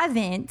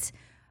haven't,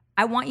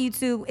 I want you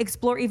to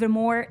explore even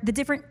more the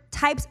different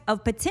types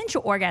of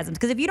potential orgasms.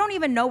 Because if you don't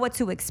even know what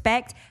to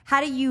expect,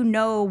 how do you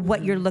know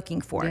what you're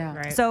looking for? Yeah.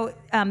 Right. So,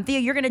 Thea,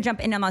 you're going to jump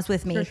in on this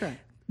with me. Sure.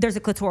 There's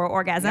a clitoral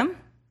orgasm. Yep.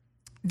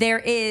 There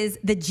is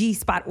the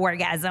G-spot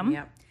orgasm.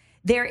 Yep.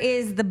 There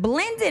is the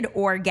blended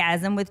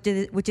orgasm,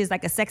 which is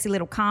like a sexy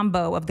little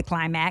combo of the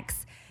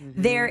climax.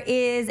 There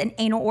is an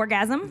anal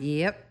orgasm.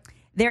 Yep.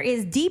 There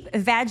is deep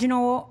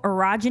vaginal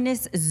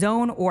erogenous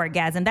zone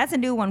orgasm. That's a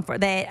new one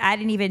that I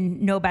didn't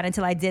even know about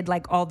until I did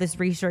like all this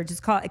research. It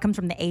comes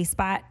from the A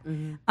spot.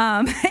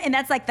 And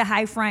that's like the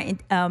high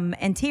front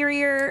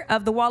anterior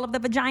of the wall of the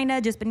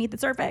vagina, just beneath the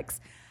cervix.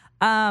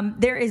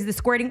 There is the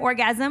squirting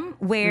orgasm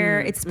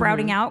where it's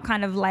sprouting out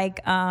kind of like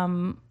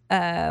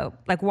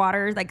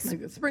water, like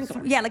a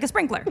sprinkler. Yeah, like a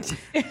sprinkler. There is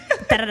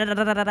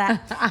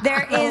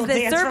the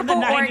dance from the cervical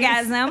 90s.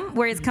 orgasm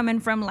where it's coming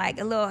from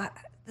like a little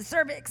the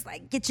cervix,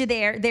 like get you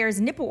there. There's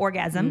nipple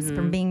orgasms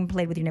from being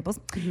played with your nipples.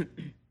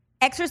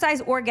 Exercise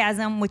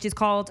orgasm, which is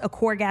called a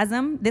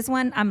coregasm. This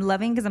one I'm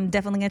loving because I'm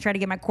definitely gonna try to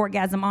get my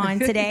coregasm on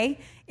today.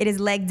 It is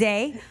leg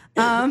day.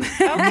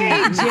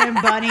 Okay, Jim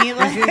Bunny.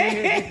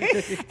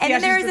 And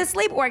then there is a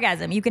sleep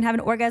orgasm. You can have an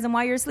orgasm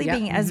while you're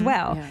sleeping as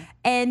well. Yeah.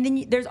 And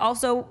then there's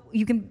also,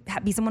 you can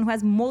be someone who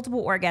has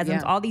multiple orgasms,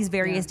 Yeah. all these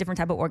various different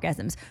type of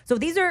orgasms. So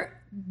these are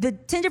the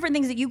 10 different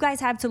things that you guys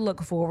have to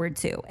look forward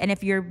to. And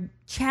if you're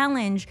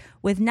challenged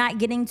with not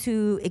getting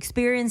to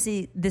experience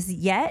this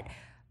yet,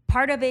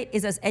 part of it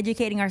is us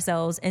educating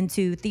ourselves, and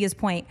to Thea's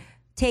point,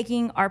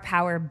 taking our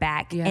power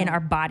back and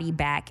our body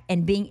back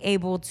and being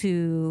able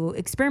to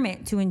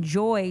experiment, to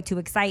enjoy, to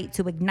excite,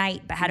 to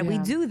ignite. But how do we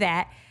do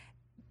that?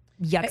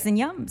 Yucks and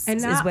yums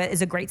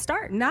is a great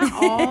start. Not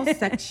all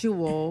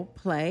sexual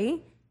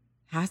play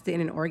has to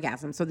end in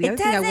orgasm. So the other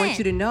thing I want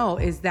you to know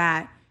is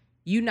that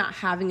you not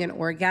having an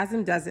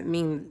orgasm doesn't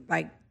mean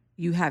like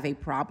you have a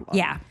problem.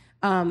 Yeah.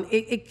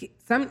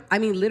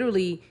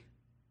 Literally,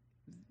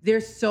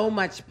 there's so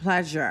much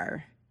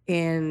pleasure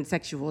in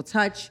sexual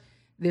touch.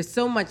 There's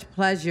so much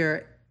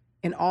pleasure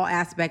in all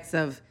aspects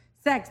of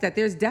sex that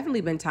there's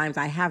definitely been times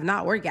I have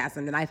not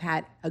orgasmed and I've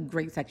had a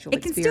great sexual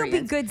experience. It can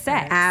still be good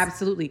sex.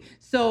 Absolutely.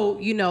 So,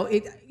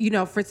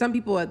 for some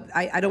people,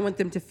 I don't want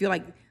them to feel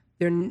like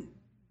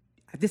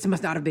this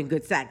must not have been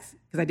good sex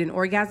because I didn't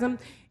orgasm.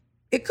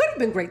 It could have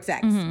been great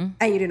sex and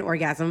you didn't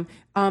orgasm.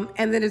 And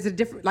then there's a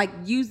different, like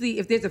usually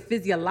if there's a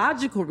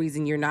physiological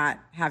reason you're not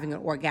having an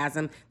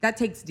orgasm, that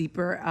takes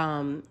deeper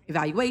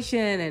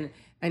evaluation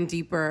and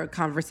deeper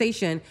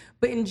conversation.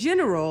 But in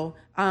general,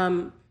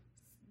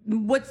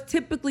 what's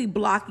typically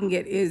blocking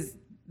it is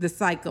the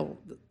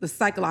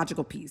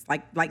psychological piece,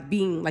 like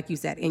being, like you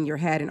said, in your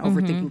head and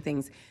overthinking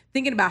things,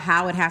 thinking about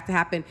how it has to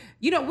happen.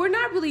 We're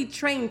not really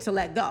trained to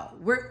let go.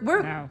 We're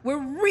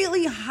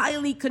really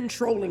highly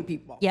controlling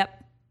people. Yep.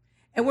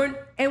 And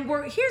we're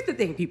here's the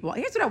thing, people.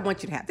 Here's what I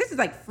want you to have. This is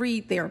like free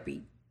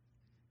therapy.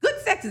 Good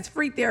sex is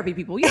free therapy,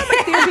 people. You know how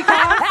much therapy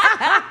costs?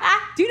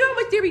 Do you know how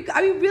much therapy?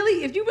 I mean,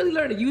 really, if you really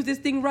learn to use this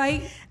thing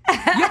right,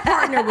 your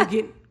partner will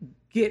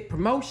get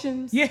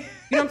promotions. Yeah. You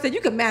know what I'm saying?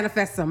 You can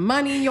manifest some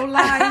money in your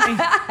life. You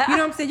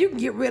know what I'm saying? You can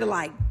get rid of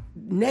like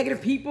negative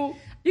people.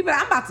 You be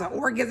like, I'm about to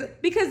orgasm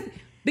because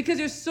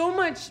there's so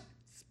much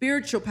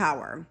spiritual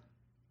power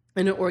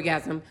in an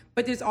orgasm,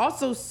 but there's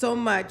also so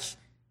much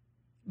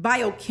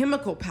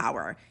biochemical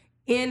power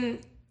in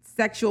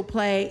sexual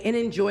play and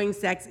enjoying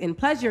sex and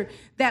pleasure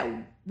that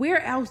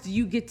where else do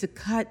you get to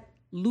cut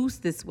loose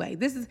this way?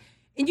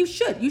 And you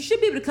should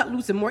be able to cut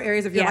loose in more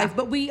areas of your life,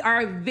 but we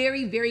are a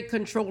very, very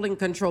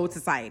controlled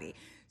society.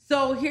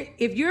 So here,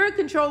 if you're a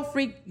control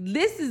freak,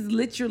 this is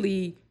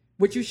literally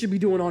what you should be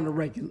doing on the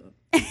regular.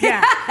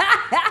 Yeah.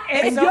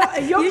 And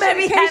your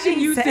medication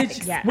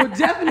usage will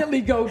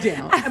definitely go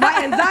down. And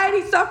my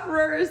anxiety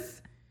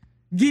sufferers,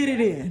 get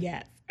it in.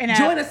 Yes.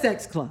 Join a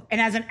sex club.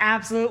 And as an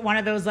absolute one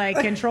of those like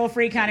control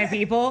freak kind of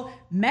people,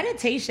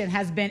 meditation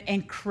has been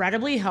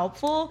incredibly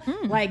helpful.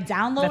 Like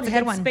download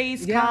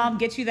Headspace, Calm,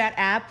 get you that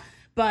app.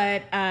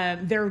 But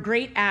there are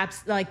great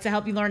apps like to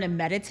help you learn to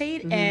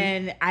meditate.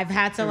 And I've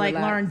had to like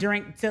learn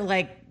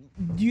to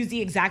use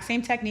the exact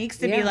same techniques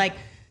to be like,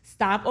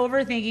 stop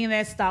overthinking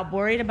this. Stop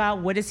worried about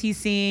what is he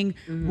seeing,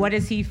 what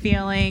is he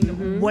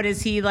feeling, what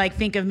does he like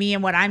think of me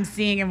and what I'm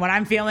seeing and what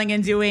I'm feeling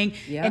and doing,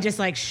 and just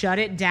like shut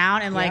it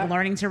down and like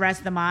learning to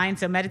rest the mind.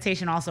 So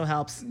meditation also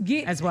helps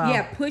as well.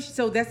 Yeah, push.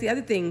 So that's the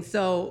other thing.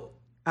 So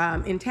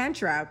in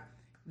Tantra,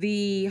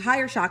 the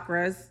higher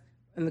chakras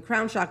and the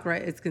crown chakra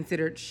is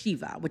considered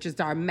Shiva, which is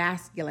our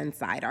masculine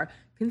side, our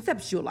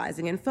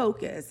conceptualizing and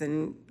focus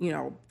and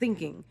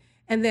thinking,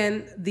 and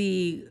then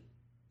the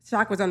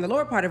chakras on the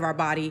lower part of our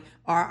body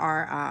are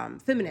our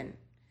feminine.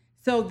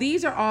 So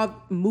these are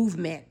all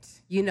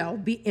movement,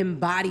 be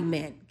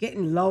embodiment,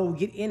 getting low,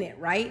 get in it,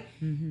 right?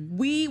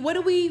 What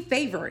do we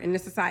favor in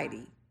this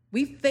society?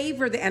 We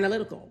favor the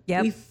analytical.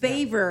 Yep. We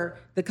favor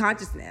the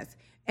consciousness.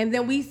 And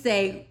then we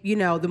say,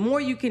 the more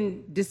you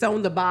can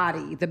disown the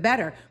body, the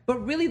better.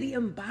 But really the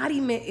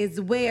embodiment is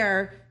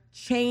where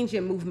change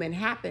and movement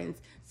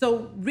happens.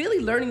 So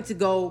really learning to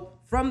go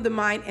from the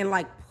mind and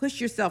like push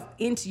yourself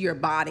into your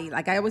body.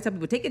 Like I always tell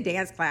people, take a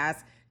dance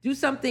class, do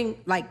something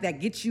like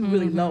that gets you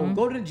really low.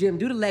 Go to the gym,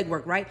 do the leg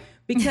work, right?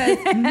 Because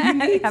you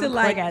need to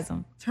like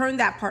turn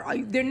that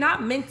part. They're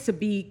not meant to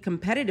be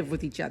competitive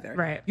with each other.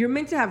 Right. You're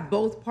meant to have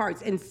both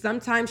parts. And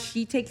sometimes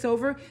she takes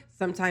over,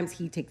 sometimes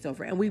he takes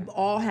over. And we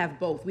all have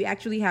both. We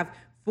actually have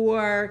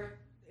 4,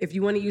 if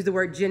you want to use the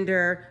word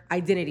gender,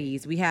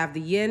 identities. We have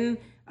the yin,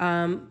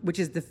 which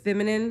is the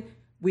feminine.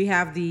 We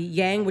have the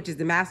yang, which is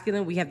the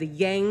masculine. We have the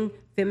yang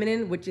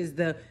feminine, which is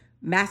the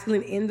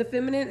masculine in the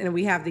feminine, and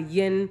we have the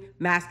yin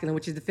masculine,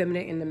 which is the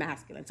feminine in the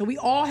masculine. So we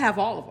all have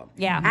all of them.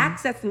 Yeah.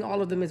 Accessing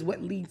all of them is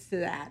what leads to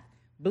that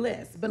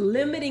bliss. But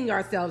limiting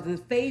ourselves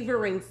and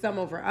favoring some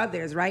over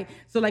others, right?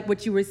 So like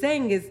what you were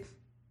saying is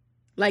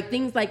like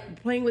things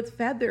like playing with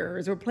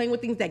feathers or playing with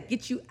things that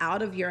get you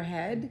out of your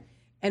head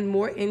and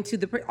more into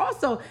the...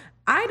 Also,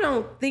 I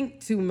don't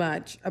think too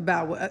much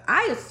about what...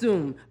 I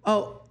assume,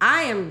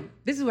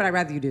 this is what I'd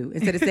rather you do.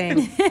 Instead of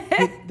saying,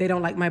 they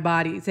don't like my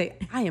body, say,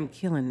 I am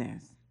killing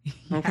this.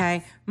 Okay,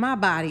 yes. My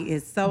body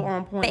is so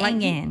on point.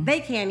 Banging. Like, they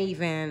can't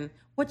even.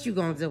 What you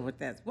gonna do with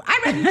this? I'd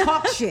rather you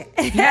talk shit.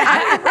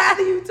 I'd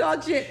rather you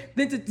talk shit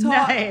than to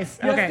talk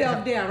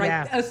yourself down. Right?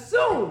 Yeah.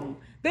 Assume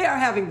they are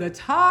having the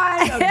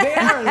time of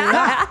their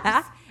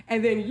lives,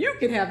 and then you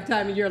can have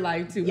time in your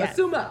life too. Yes.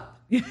 Assume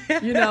up.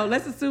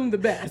 Let's assume the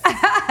best.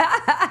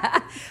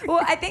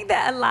 Well, I think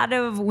that a lot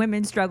of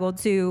women struggle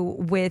too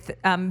with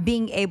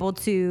being able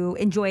to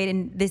enjoy it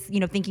and this,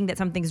 thinking that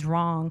something's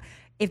wrong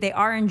if they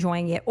are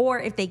enjoying it or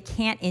if they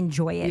can't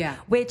enjoy it,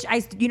 which I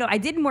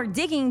did more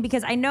digging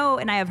because I know,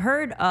 and I have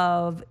heard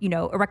of,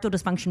 erectile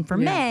dysfunction for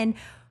men.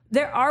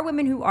 There are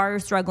women who are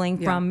struggling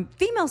from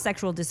female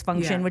sexual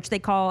dysfunction, which they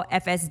call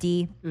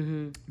FSD.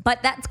 Mm-hmm.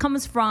 But that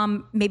comes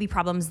from maybe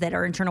problems that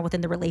are internal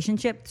within the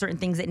relationship, certain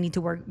things that need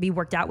to be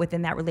worked out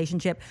within that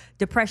relationship.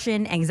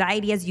 Depression,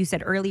 anxiety, as you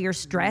said earlier,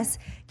 stress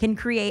can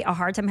create a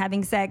hard time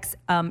having sex,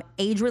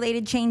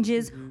 age-related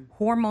changes,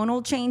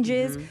 hormonal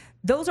changes.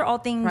 Those are all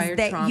things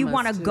that you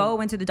want to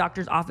go into the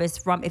doctor's office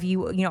from if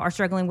you are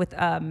struggling with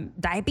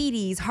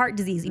diabetes, heart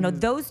disease.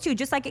 Those two,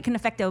 just like it can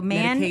affect a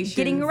man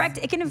getting erect,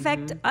 it can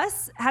affect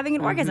us having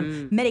an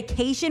orgasm.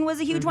 Medication was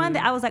a huge one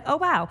that I was like, oh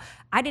wow,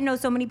 I didn't know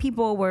so many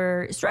people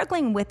were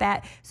struggling with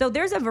that. So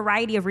there's a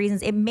variety of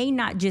reasons. It may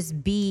not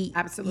just be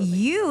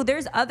you.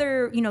 There's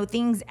other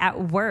things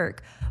at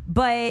work,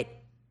 but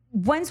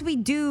once we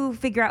do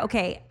figure out,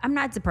 okay, I'm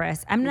not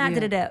depressed, I'm not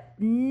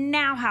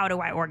now how do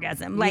I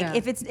orgasm? Like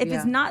if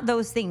it's not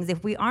those things,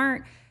 if we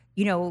aren't,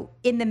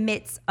 in the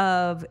midst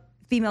of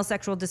female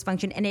sexual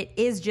dysfunction and it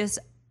is just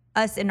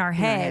us in our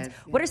heads,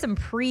 what are some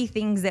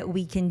things that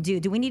we can do?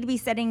 Do we need to be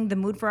setting the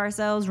mood for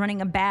ourselves,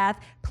 running a bath,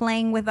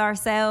 playing with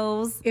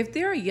ourselves? If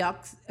there are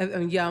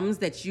yums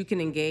that you can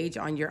engage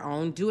on your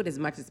own, do it as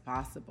much as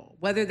possible.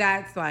 Whether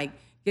that's like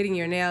getting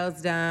your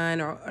nails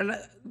done or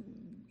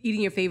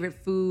eating your favorite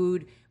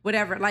food,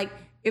 whatever. Like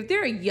if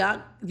there are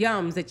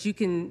yums that you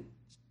can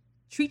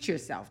treat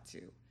yourself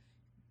to,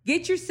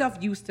 get yourself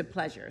used to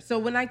pleasure. So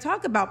when I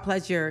talk about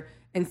pleasure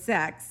and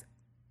sex,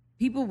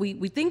 people,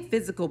 we think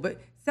physical, but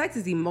sex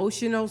is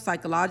emotional,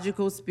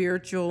 psychological,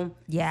 spiritual,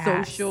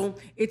 social.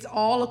 It's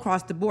all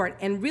across the board.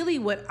 And really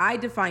what I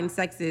define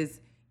sex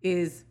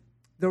is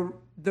the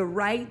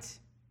right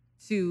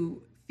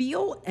to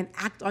feel and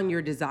act on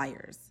your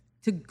desires,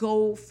 to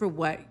go for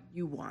what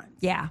you want.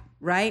 Yeah.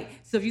 Right?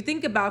 So if you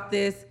think about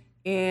this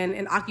in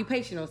an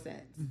occupational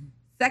sense,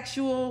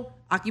 sexual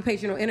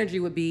occupational energy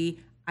would be,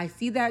 I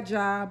see that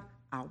job,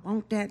 I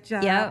want that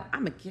job,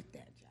 I'm going to get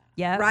that job.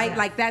 Yeah. Right? Yeah.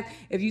 Like that,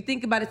 if you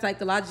think about it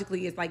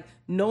psychologically, it's like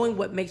knowing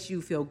what makes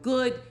you feel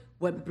good,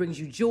 what brings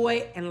you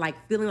joy, and like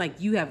feeling like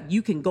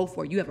you can go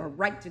for it. You have a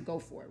right to go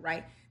for it,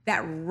 right?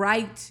 That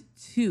right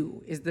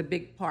to is the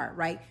big part,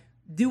 right?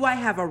 Do I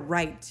have a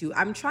right to?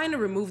 I'm trying to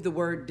remove the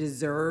word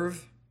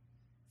deserve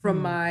from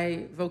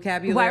my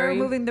vocabulary. Why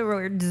removing the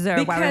word deserve?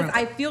 Because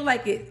I feel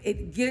like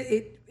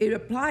it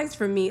applies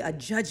for me a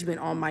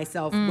judgment on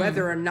myself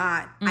whether or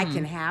not I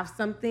can have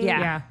something.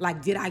 Yeah.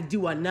 Like, did I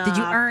do enough? Did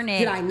you earn it?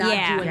 Did I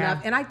not do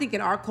enough? And I think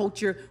in our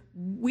culture,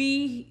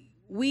 we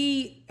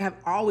have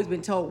always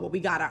been told what we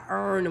gotta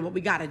earn and what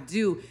we gotta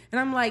do.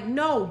 And I'm like,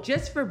 no,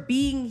 just for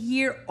being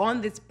here on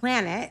this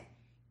planet,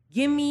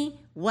 give me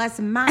what's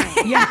mine.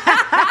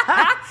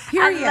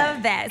 Period. I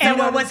love that. And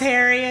what was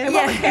Harriet? And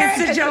what was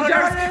Harriet?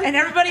 And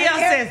everybody else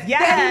says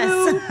yes.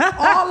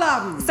 All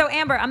of them. So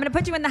Amber, I'm going to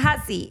put you in the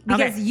hot seat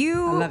because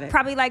you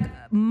probably, like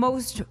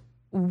most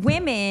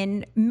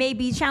women, may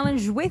be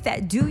challenged with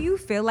that. Do you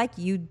feel like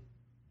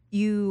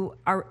you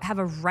have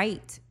a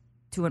right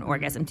to an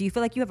orgasm? Do you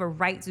feel like you have a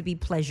right to be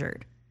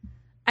pleasured?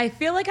 I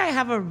feel like I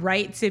have a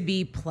right to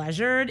be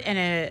pleasured,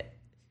 and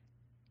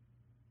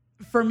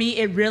for me,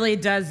 it really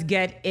does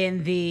get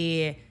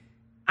in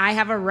I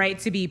have a right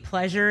to be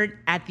pleasured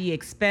at the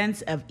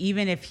expense of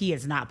even if he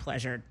is not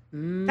pleasured.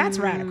 That's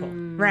radical,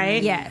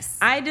 right? Yes.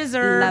 I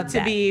deserve Love to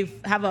that.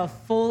 have a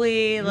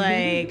fully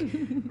like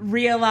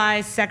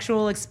realized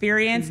sexual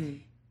experience.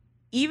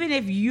 Even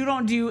if you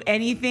don't do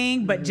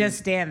anything but just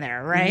stand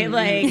there, right?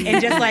 Like,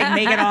 and just like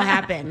make it all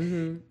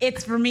happen.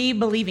 It's for me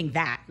believing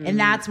that. And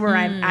that's where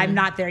I'm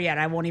not there yet.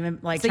 I won't even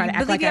like try to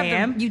act like I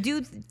am. You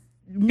do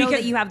know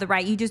that you have the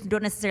right. You just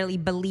don't necessarily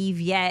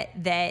believe yet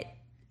that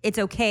it's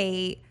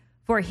okay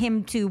for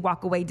him to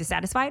walk away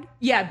dissatisfied.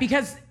 Yeah,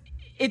 because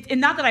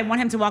and not that I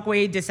want him to walk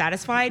away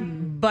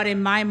dissatisfied, but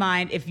in my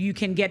mind, if you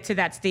can get to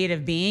that state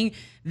of being,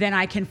 then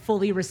I can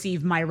fully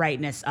receive my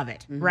rightness of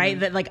it, right?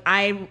 That like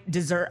I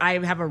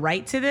have a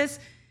right to this,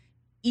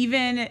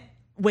 even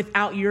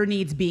without your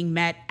needs being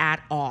met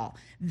at all.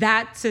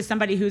 That to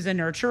somebody who's a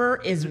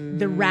nurturer is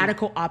the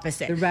radical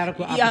opposite. The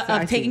radical opposite,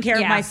 of taking care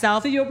of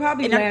myself. So you'll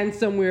probably land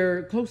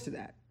somewhere close to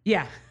that.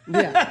 Yeah.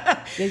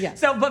 Yeah.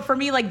 So, but for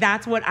me, like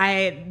that's what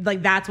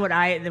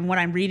when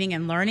I'm reading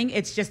and learning,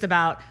 it's just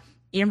about,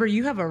 Amber,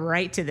 you have a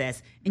right to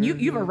this. And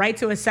you have a right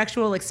to a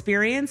sexual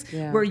experience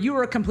where you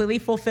are completely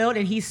fulfilled,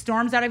 and he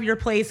storms out of your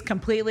place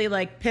completely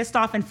like pissed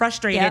off and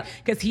frustrated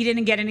because he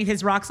didn't get any of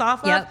his rocks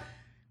off of.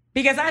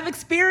 Because I've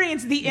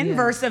experienced the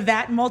inverse of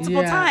that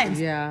multiple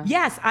times.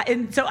 Yes.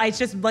 And so it's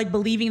just like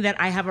believing that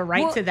I have a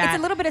right to that. It's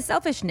a little bit of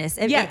selfishness.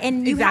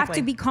 And you have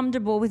to be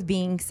comfortable with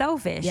being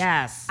selfish.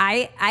 Yes.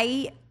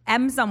 I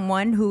am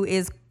someone who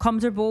is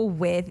comfortable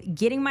with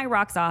getting my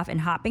rocks off and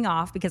hopping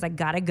off because I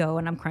gotta go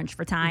and I'm crunched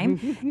for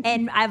time.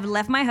 And I've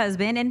left my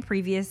husband and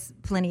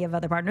plenty of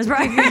other partners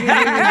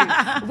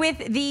with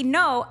the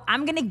no,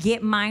 I'm gonna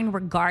get mine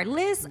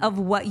regardless of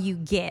what you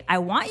get. I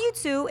want you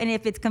to, and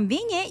if it's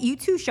convenient, you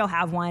too shall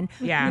have one.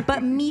 Yeah.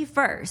 But me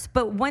first.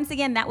 But once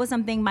again, that was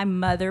something my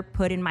mother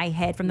put in my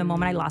head from the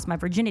moment I lost my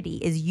virginity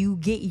is you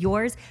get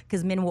yours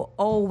because men will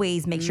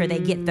always make sure they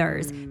get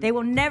theirs. They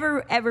will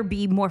never ever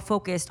be more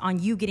focused on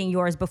you getting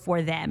yours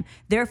before them.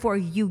 Therefore,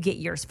 you get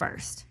yours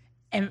first.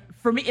 And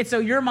for me, so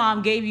your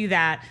mom gave you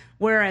that,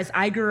 whereas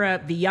I grew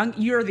up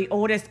you're the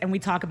oldest, and we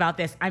talk about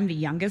this. I'm the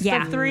youngest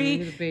of three.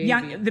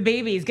 The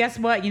babies. Guess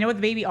what? You know what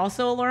the baby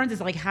also learns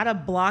is like how to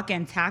block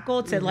and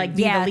tackle to like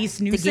be the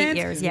least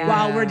nuisance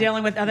while we're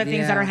dealing with other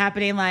things that are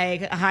happening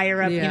like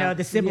higher up,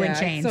 the sibling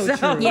chain. So true.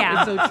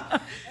 It's so true.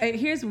 And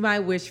here's my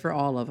wish for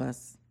all of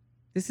us.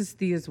 This is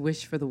Thea's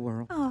wish for the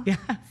world. Oh. Yeah.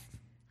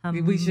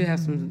 We should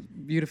have some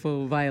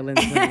beautiful violins.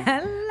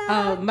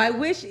 My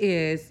wish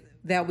is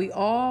that we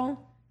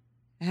all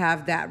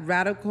have that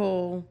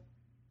radical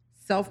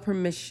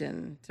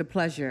self-permission to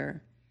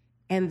pleasure,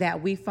 and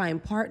that we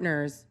find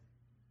partners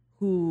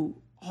who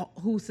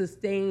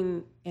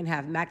sustain and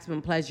have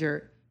maximum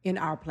pleasure in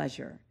our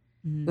pleasure.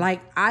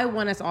 Like, I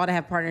want us all to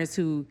have partners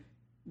who,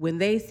 when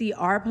they see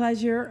our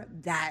pleasure,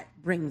 that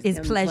brings is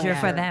them pleasure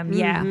for them.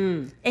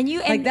 And you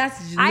and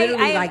that's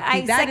literally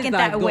I second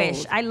that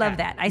wish. I love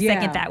that. I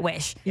second that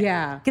wish.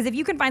 Because if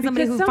you can find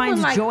somebody who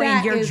finds joy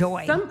in your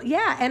joy.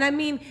 And I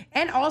mean,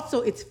 and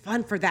also it's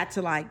fun for that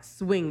to like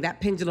swing,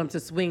 that pendulum to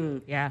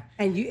swing.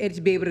 And it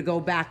to be able to go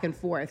back and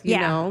forth, you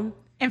know?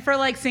 And for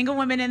like single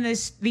women in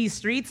these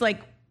streets,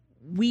 like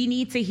we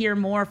need to hear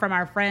more from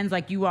our friends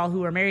like you all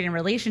who are married in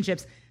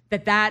relationships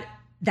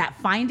that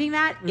finding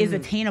that is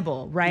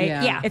attainable,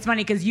 right? It's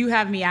funny because you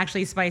have me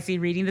actually, Spicy,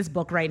 reading this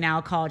book right now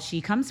called She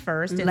Comes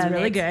First. It's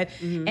really good.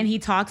 And he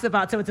talks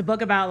about, so it's a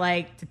book about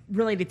like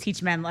really to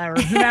teach men or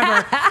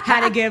whomever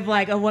how to give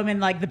like a woman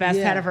like the best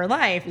head of her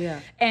life.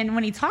 And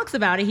when he talks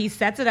about it, he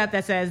sets it up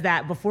that says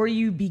that before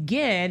you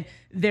begin,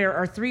 there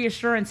are 3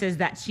 assurances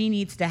that she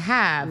needs to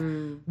have.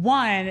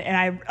 One,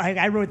 and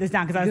I wrote this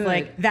down because I was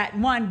like, that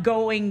one,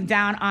 going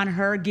down on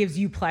her gives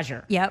you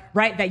pleasure.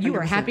 Right? That you 100%.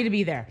 Are happy to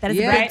be there. That is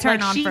a big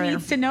turn on she for her.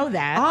 needs to know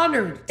that.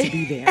 Honored to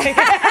be there.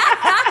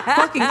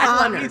 Fucking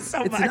honored.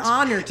 So it's an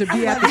honor to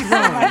be at the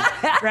throne.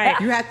 Right.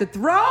 You're at the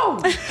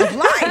throne of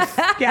life.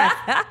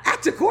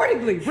 Act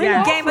accordingly. Bring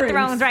offerings. Game of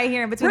Thrones right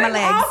here in between Bring my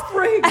legs.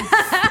 Offerings.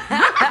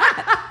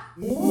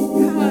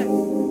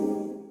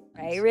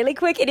 Really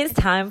quick, it is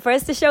time for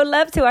us to show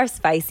love to our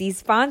spicy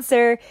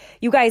sponsor.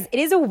 You guys, it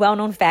is a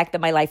well-known fact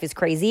that my life is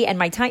crazy and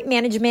my time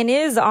management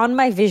is on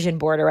my vision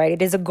board, all right?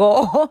 It is a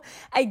goal.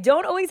 I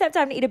don't always have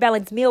time to eat a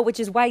balanced meal, which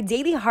is why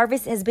Daily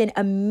Harvest has been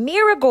a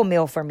miracle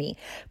meal for me.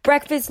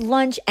 Breakfast,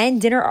 lunch,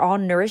 and dinner are all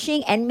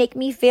nourishing and make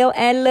me feel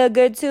and look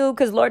good too,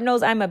 because Lord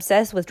knows I'm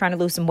obsessed with trying to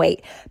lose some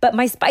weight. But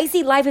my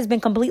spicy life has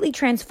been completely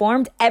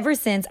transformed ever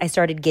since I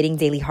started getting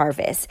Daily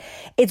Harvest.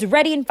 It's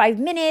ready in 5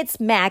 minutes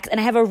max, and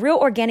I have a real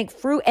organic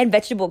fruit and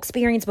vegetable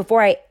experience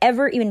before I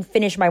ever even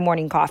finish my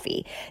morning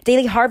coffee.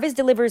 Daily Harvest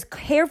delivers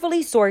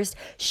carefully sourced,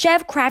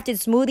 chef-crafted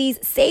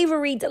smoothies,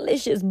 savory,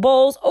 delicious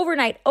bowls,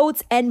 overnight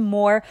oats, and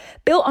more,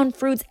 built on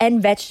fruits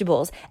and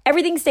vegetables.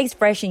 Everything stays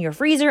fresh in your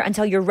freezer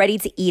until you're ready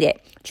to eat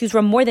it. Choose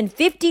from more than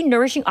 50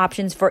 nourishing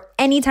options for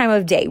any time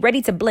of day,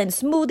 ready to blend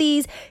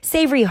smoothies,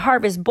 savory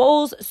harvest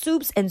bowls,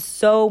 soups, and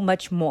so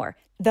much more.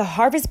 The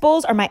harvest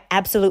bowls are my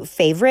absolute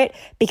favorite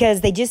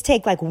because they just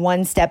take like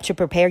one step to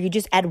prepare. You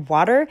just add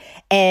water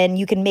and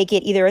you can make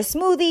it either a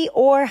smoothie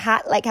or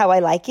hot like how I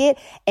like it.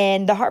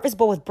 And the harvest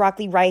bowl with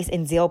broccoli, rice,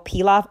 and dill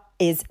pilaf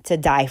is to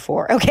die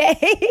for,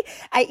 okay?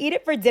 I eat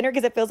it for dinner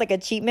because it feels like a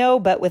cheat meal,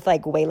 but with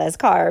like way less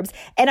carbs.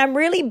 And I'm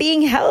really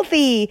being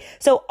healthy.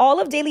 So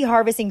all of Daily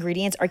Harvest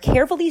ingredients are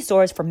carefully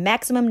sourced for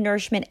maximum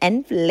nourishment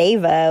and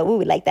flavor. Ooh,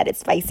 we like that. It's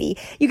spicy.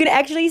 You can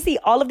actually see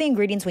all of the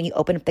ingredients when you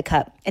open up the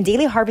cup. And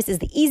Daily Harvest is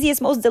the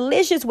easiest, most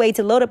delicious way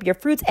to load up your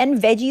fruits and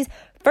veggies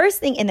first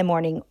thing in the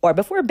morning or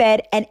before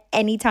bed and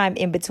anytime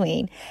in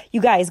between.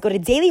 You guys, go to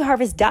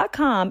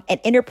dailyharvest.com and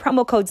enter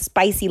promo code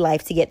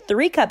SPICYLIFE to get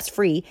 3 cups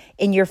free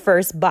in your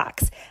first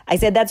box. I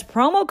said that's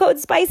promo code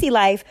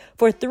SPICYLIFE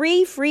for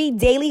 3 free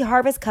Daily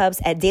Harvest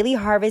cups at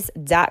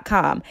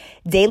dailyharvest.com.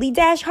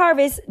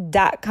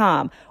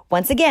 Daily-harvest.com.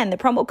 Once again, the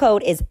promo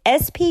code is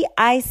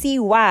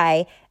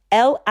SPICYLIFE.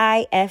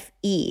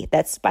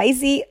 That's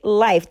Spicy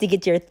Life to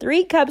get your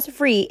 3 cups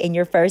free in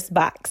your first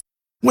box.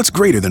 What's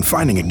greater than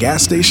finding a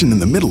gas station in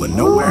the middle of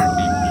nowhere?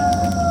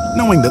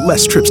 Knowing that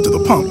less trips to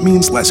the pump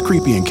means less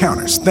creepy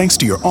encounters thanks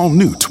to your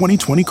all-new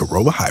 2020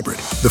 Corolla Hybrid.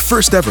 The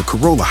first ever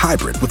Corolla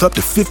Hybrid with up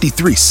to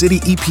 53 city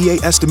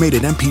EPA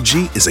estimated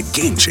MPG is a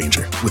game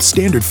changer. With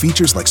standard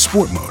features like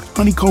Sport Mode,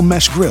 honeycomb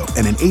mesh grille,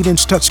 and an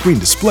 8-inch touchscreen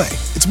display,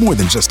 it's more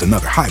than just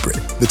another hybrid.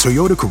 The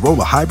Toyota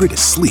Corolla Hybrid is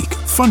sleek,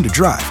 fun to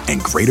drive,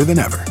 and greater than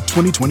ever.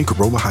 2020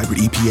 Corolla Hybrid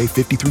EPA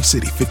 53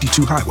 city,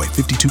 52 highway,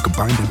 52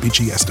 combined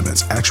MPG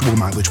estimates. Actual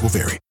mileage will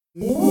vary.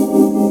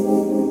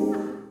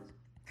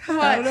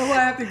 I don't know why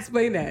I have to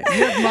explain that.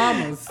 You have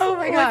mamas. Oh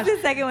my gosh. What's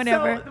the second one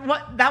ever?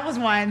 That was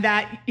one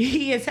that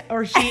he is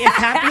or she is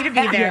happy to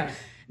be there. Yeah.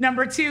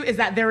 Number 2 is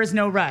that there is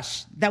no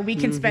rush, that we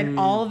can spend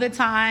all the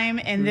time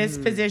in this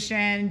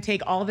position,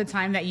 take all the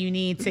time that you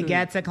need to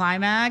get to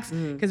climax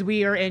because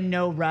we are in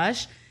no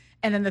rush.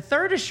 And then the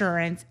third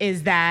assurance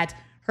is that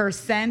her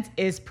scent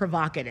is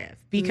provocative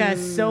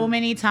because so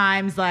many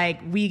times like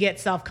we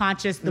get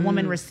self-conscious, the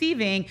woman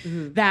receiving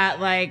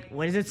that like,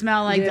 what does it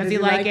smell like? Does he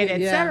like it?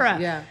 Etc.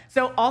 Yeah.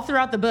 So all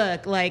throughout the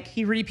book, like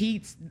he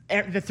repeats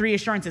the 3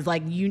 assurances.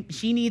 Like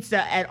she needs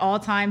to at all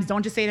times,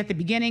 don't just say it at the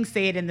beginning,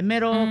 say it in the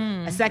middle,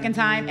 a second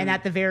time, and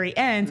at the very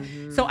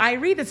end. So I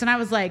read this and I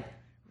was like,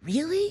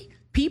 really?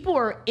 People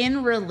are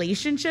in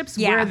relationships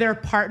where their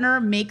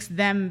partner makes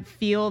them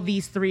feel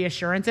these 3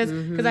 assurances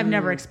because I've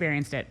never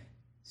experienced it.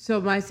 So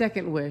my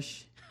second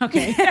wish,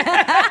 Okay.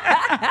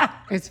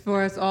 is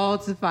for us all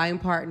to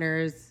find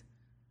partners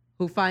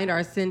who find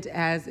our scent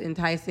as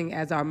enticing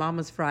as our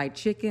mama's fried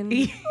chicken.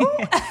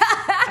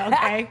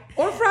 Okay.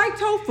 Or fried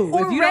tofu.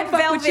 Or if you red don't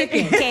fuck velvet with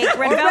chicken. cake.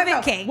 Red Or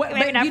velvet cake. But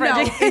Maybe not you fried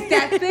know, chicken. it's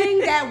that thing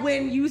that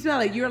when you smell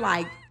it, you're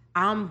like,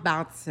 I'm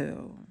about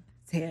to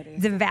tear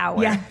this.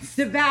 Devour. Yes.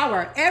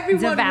 Devour.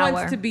 Everyone Devour.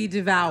 wants to be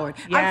devoured.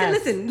 Yes.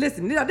 I'm saying,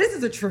 listen. You know, this is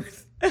the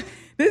truth.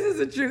 This is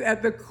the truth.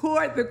 At the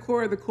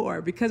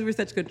core, because we're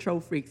such control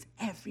freaks,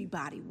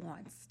 everybody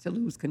wants to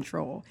lose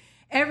control.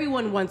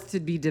 Everyone wants to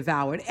be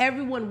devoured.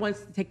 Everyone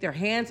wants to take their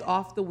hands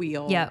off the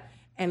wheel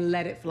and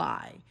let it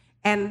fly.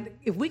 And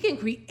if we can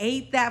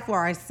create that for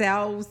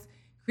ourselves,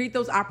 create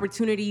those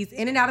opportunities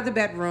in and out of the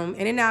bedroom,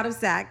 in and out of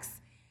sex,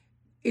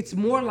 it's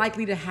more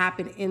likely to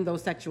happen in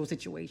those sexual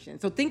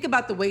situations. So think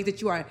about the ways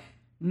that you are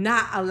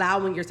not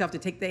allowing yourself to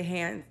take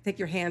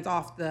your hands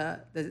off the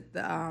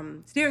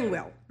steering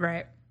wheel.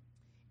 Right.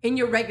 In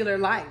your regular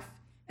life.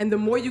 And the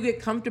more you get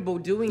comfortable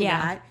doing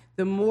that,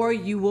 the more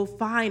you will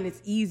find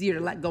it's easier to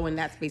let go in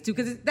that space too.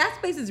 Because that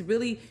space is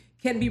really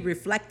can be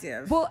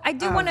reflective. Well, I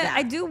do want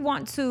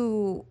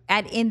to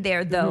add in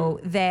there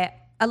though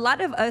that a lot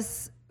of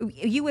us,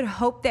 you would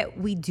hope that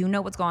we do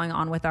know what's going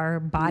on with our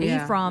body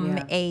from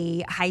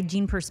a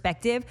hygiene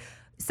perspective.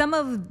 Some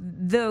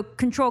of the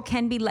control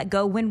can be let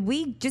go when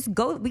we just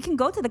go. We can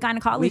go to the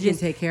gynecologist. We can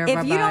take care of our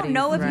If you don't bodies,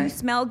 know if you right.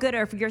 smell good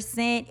or if your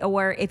scent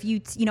or if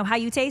you know how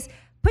you taste,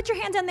 put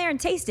your hand down there and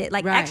taste it.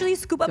 Like actually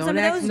scoop up Don't some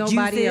of ask those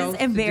nobody juices else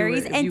and to do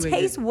berries it if and you ain't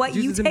taste it. what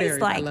you Juices and taste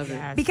berries, I like. love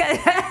it. Because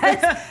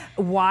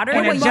water,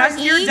 And what you adjust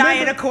your eat,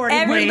 diet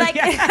accordingly.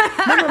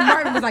 Remember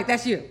Martin was like,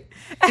 that's you.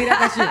 See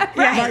that's you.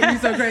 Martin, you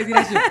so crazy,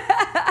 that's you.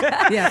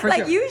 Yeah, for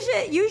like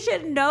sure. you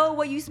should know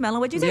what you smell and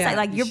what you taste Yeah,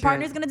 like you your should.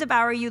 partner's gonna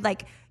devour you.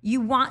 Like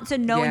you want to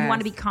know, you want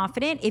to be Yes.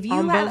 confident. If you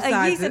On have both a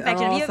sides, yeast on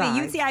infection, if all you have a sides.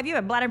 UTI, if you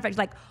have a bladder infection,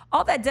 like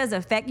all that does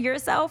affect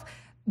yourself.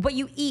 What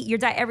you eat, your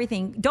diet,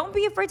 everything. Don't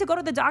be afraid to go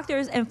to the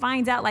doctors and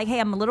find out, like, hey,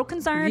 I'm a little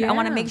concerned. I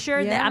want to make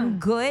sure that I'm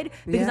good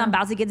because I'm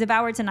about to get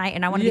devoured tonight,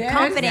 and I want to be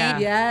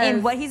confident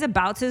in what he's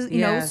about to,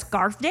 you know,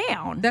 scarf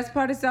down. That's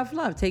part of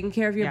self-love. Taking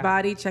care of your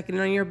body, checking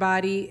on your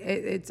body.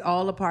 It's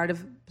all a part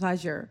of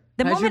pleasure.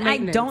 The Pleasure moment I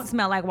maintenance. don't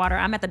smell like water,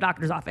 I'm at the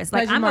doctor's office.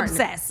 Like Pleasure I'm maintenance.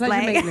 obsessed. Pleasure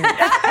Like maintenance.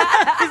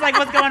 He's like,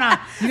 what's going on?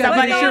 You got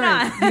Somebody, good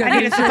insurance. You got I need a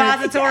good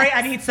insurance. suppository.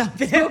 I need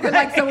something. Spoken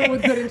like someone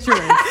with good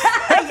insurance.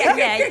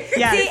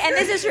 yeah. See, and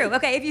this is true.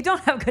 Okay, if you don't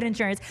have good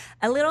insurance,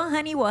 a little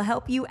honey will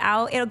help you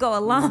out. It'll go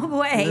a long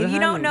way. Little If you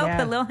don't honey, know, yeah.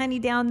 put a little honey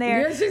down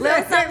there. Yeah, she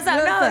little said, something,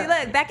 something. No, little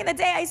look, back in the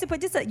day, I used to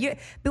put just but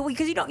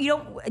because you don't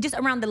just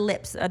around the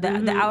lips,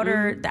 the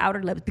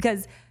outer lips,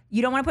 because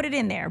you don't want to put it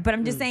in there, but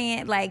I'm just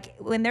saying, like,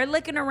 when they're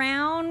looking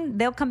around,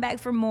 they'll come back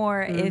for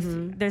more if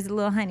there's a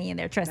little honey in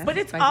there. Trust me. But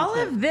it's all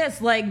of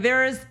this. Like,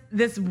 there's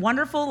this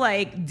wonderful,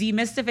 like,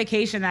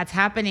 demystification that's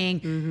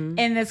happening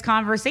in this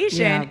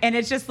conversation. Yeah. And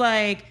it's just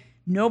like,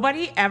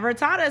 nobody ever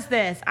taught us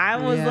this. I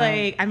was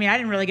like, I mean, I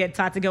didn't really get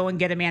taught to go and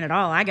get a man at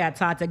all. I got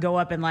taught to go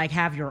up and, like,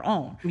 have your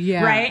own.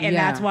 Yeah. Right? And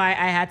Yeah. that's why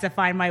I had to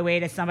find my way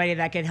to somebody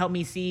that could help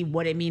me see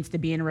what it means to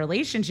be in a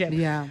relationship.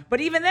 Yeah.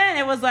 But even then,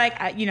 it was like,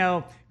 you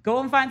know, go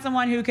and find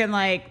someone who can,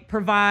 like,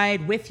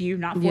 provide with you,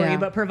 not for you,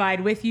 but provide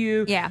with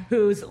you. Yeah.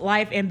 Whose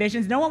life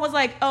ambitions. No one was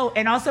like, oh,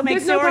 and also make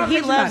There's no sure he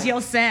conversation loves about it.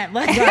 your scent.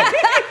 Like,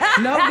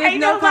 No, there's Ain't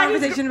no nobody's-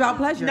 conversation about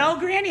pleasure. no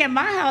granny in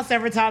my house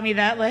ever taught me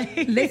that. Like,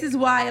 This is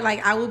why,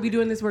 like, I will be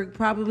doing this work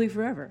probably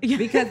forever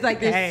because, like,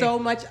 there's Hey. so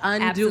much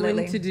undoing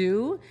Absolutely. to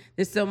do.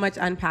 There's so much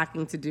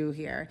unpacking to do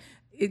here.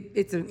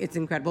 It's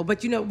incredible.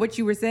 But you know what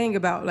you were saying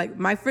about, like,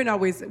 my friend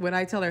always, when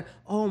I tell her,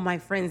 oh, my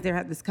friends,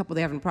 they're this couple,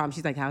 they're having a problem.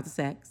 She's like, how's the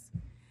sex?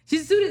 She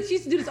used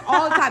to do this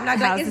all the time. And I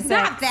was like, How's it's the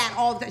not sex? that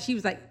all the time. She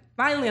was like,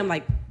 finally, I'm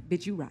like,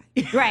 bitch, you right.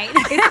 Right.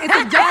 It's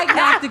a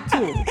diagnostic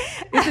tool.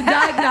 It's a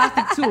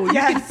diagnostic tool.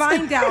 Yes. You can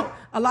find out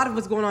a lot of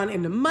what's going on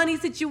in the money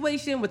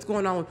situation, what's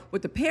going on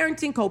with the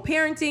parenting,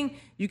 co-parenting.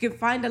 You can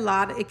find a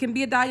lot. It can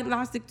be a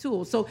diagnostic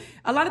tool. So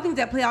a lot of things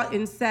that play out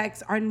in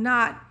sex are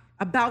not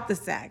about the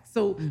sex.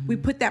 So we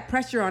put that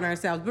pressure on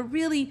ourselves. But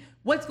really,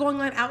 what's going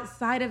on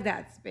outside of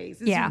that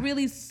space is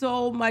really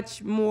so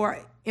much more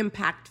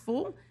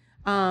impactful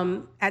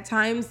at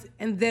times.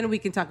 And then we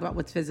can talk about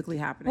what's physically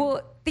happening.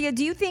 Well, Thea,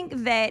 do you think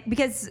that,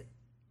 because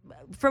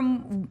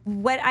from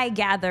what I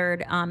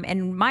gathered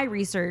in my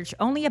research,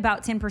 only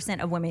about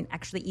 10% of women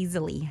actually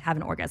easily have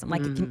an orgasm.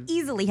 Like, can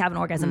easily have an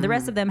orgasm. The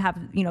rest of them have,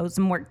 you know,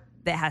 some work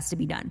that has to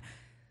be done.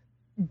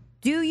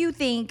 Do you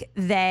think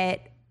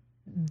that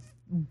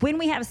when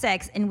we have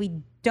sex and we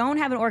don't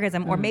have an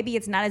orgasm, or maybe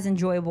it's not as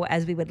enjoyable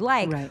as we would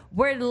like,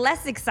 we're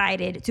less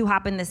excited to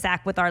hop in the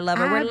sack with our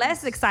lover. We're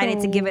less excited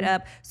to give it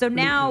up. So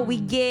now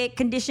we get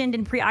conditioned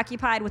and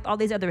preoccupied with all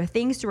these other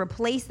things to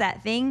replace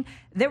that thing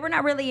that we're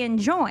not really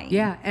enjoying.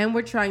 Yeah, and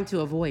we're trying to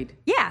avoid.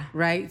 Yeah.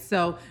 Right?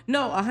 So,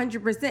 no,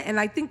 100%. And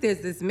I think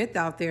there's this myth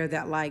out there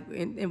that, like,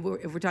 if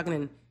we're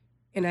talking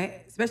in a,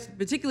 especially,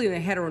 particularly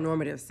in a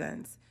heteronormative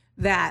sense,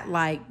 that,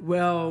 like,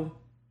 well,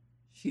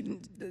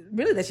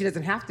 that she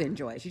doesn't have to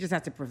enjoy it. She just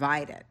has to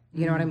provide it.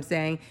 You know what I'm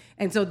saying?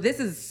 And so this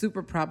is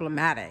super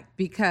problematic,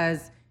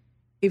 because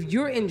if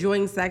you're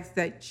enjoying sex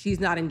that she's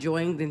not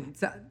enjoying, then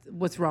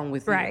what's wrong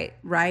with you?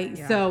 Right?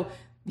 Yeah. So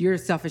you're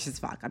selfish as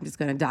fuck. I'm just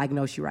going to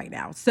diagnose you right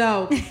now.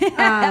 So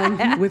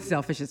with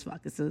selfish as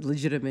fuck, it's a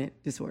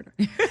legitimate disorder.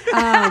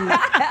 And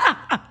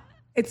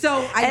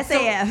so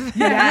SAF.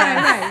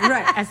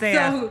 Right.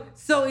 SAF.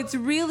 So it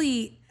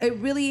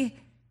really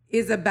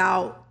is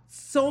about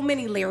so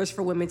many layers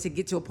for women to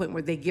get to a point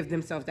where they give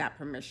themselves that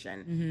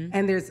permission.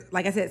 And there's,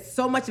 like I said,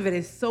 so much of it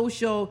is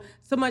social,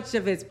 so much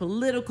of it's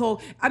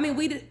political. I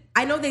mean,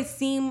 I know they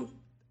seem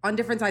on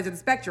different sides of the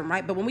spectrum,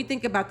 right? But when we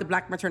think about the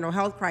Black maternal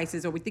health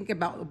crisis, or we think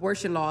about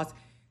abortion laws,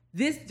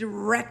 this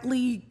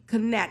directly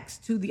connects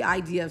to the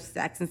idea of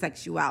sex and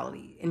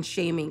sexuality and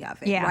shaming of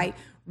it, right?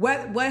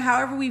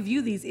 However we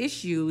view these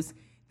issues,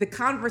 the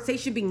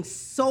conversation being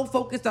so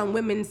focused on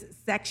women's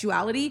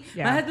sexuality.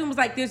 My husband was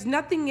like, there's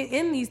nothing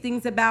in these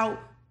things about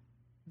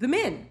the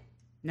men.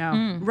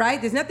 no.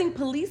 Right? There's nothing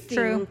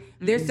policing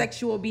their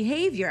sexual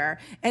behavior.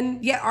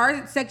 And yet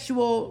our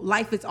sexual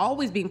life is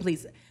always being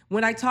policed.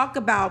 When I talk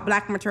about the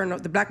Black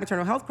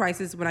maternal health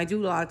crisis, when I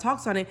do a lot of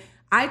talks on it,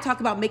 I talk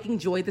about making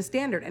joy the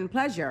standard and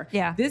pleasure.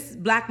 Yeah. This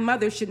Black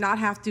mother should not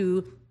have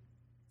to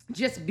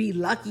just be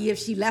lucky if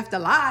she left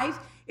alive.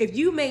 If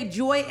you made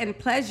joy and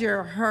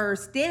pleasure her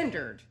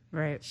standard,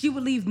 Right. she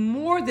would leave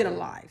more than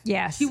alive.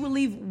 Yes. She would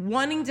leave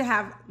wanting to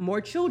have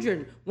more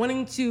children,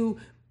 wanting to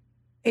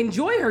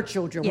enjoy her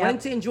children, wanting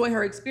to enjoy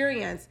her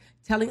experience,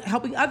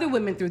 helping other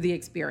women through the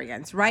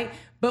experience, right?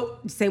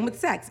 But same with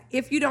sex.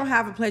 If you don't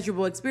have a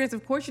pleasurable experience,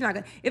 of course you're not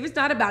gonna. If it's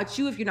not about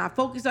you, if you're not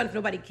focused on it, if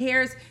nobody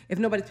cares, if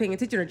nobody's paying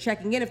attention or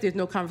checking in, if there's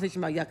no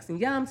conversation about yucks and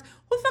yums,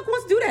 who the fuck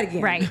wants to do that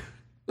again? Right.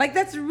 Like,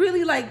 that's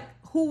really, like,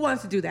 who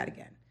wants to do that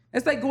again?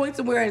 It's like going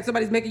somewhere and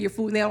somebody's making your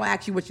food and they don't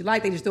ask you what you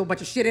like. They just throw a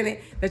bunch of shit in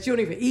it that you don't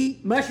even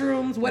eat,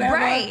 mushrooms, whatever.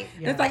 Right.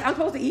 And it's like, I'm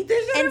supposed to eat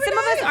this shit And every some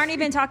of us day? aren't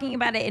even talking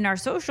about it in our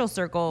social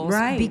circles,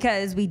 Right.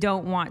 because we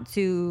don't want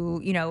to,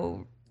 you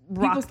know,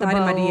 rock People the slide in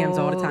my boat. DMs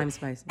all the time,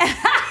 Spicy.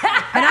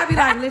 And I be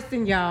like,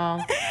 listen,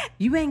 y'all,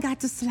 you ain't got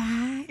to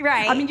slide.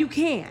 Right. I mean, you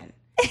can.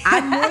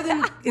 I'm more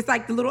than, it's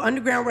like the little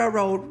Underground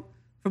Railroad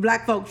for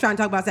Black folks trying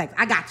to talk about sex.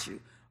 I got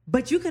you.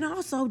 But you can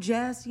also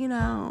just, you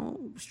know,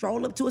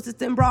 stroll up to us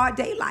in broad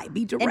daylight,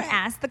 be direct. And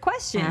ask the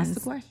questions. Ask the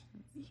question.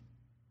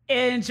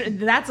 And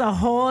that's a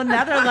whole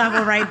nother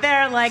level right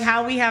there, like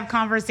how we have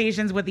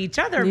conversations with each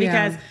other,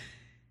 because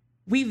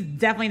we've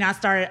definitely not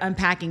started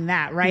unpacking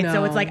that, right? So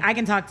No. it's like I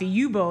can talk to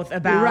you both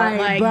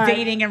about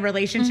dating and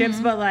relationships,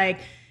 but like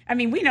I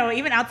mean, we know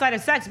even outside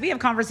of sex, we have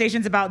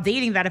conversations about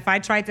dating that if I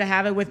tried to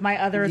have it with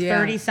my other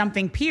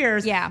 30-something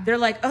peers, they're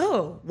like,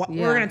 oh,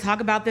 we're going to talk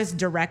about this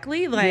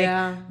directly,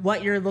 like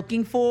what you're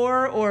looking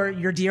for or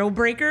your deal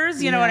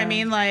breakers, you know what I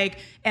mean? Like,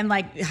 and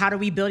like, how do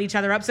we build each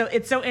other up? So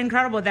it's so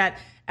incredible that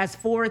as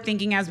forward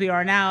thinking as we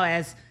are now,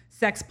 as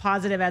sex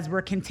positive as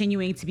we're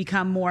continuing to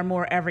become more and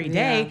more every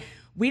day,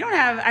 we don't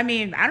have, I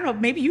mean, I don't know,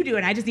 maybe you do,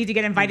 and I just need to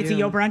get invited to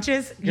your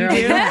brunches. You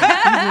do?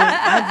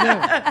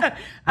 I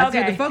do.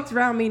 Okay. The folks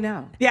around me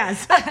know.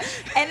 Yes.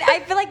 And I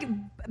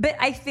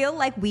feel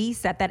like we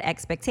set that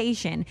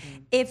expectation.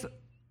 If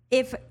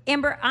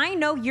Amber, I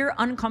know you're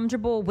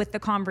uncomfortable with the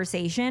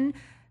conversation,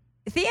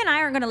 Thea and I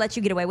aren't going to let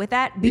you get away with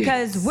that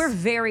because we're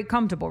very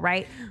comfortable,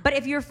 right? But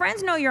if your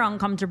friends know you're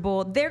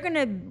uncomfortable, they're going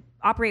to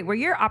operate where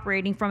you're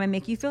operating from and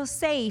make you feel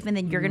safe, and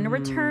then you're going to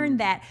return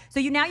that. So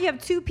you have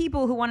two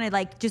people who want to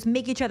like just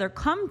make each other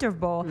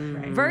comfortable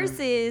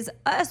versus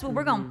us. Well,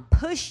 we're going to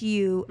push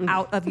you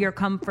out of your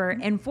comfort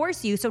and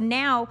force you. So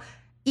now,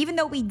 even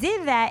though we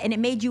did that and it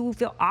made you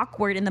feel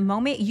awkward in the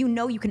moment, you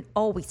can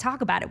always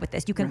talk about it with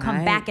us. You can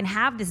come back and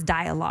have this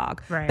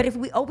dialogue. Right. But if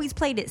we always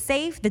played it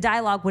safe, the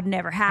dialogue would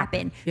never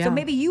happen. Yeah. So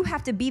maybe you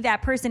have to be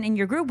that person in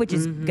your group, which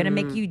is going to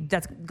make you,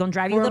 that's going to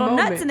drive you a little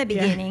nuts in the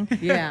beginning.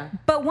 Yeah.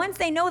 But once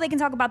they know they can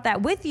talk about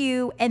that with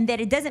you and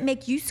that it doesn't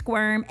make you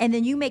squirm, and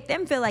then you make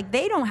them feel like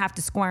they don't have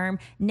to squirm,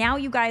 now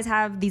you guys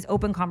have these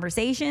open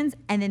conversations,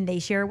 and then they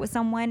share it with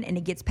someone and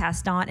it gets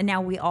passed on, and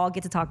now we all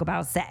get to talk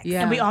about sex.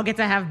 Yeah. And we all get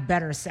to have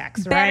better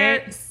sex.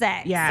 Better right?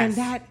 sex. Yes. And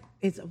that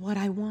is what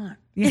I want.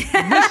 Wish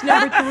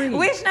number 3.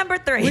 Wish number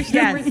 3. Wish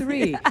number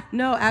 3.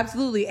 No,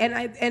 absolutely.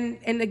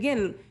 And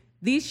again,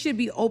 these should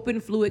be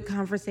open, fluid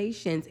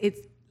conversations.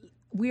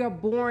 We are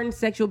born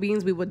sexual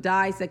beings. We will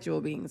die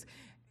sexual beings.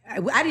 I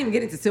didn't even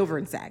get into silver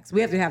and sex. We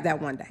have to have that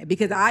one day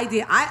because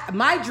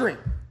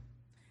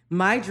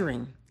my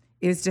dream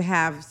is to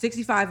have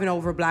 65 and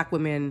over Black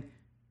women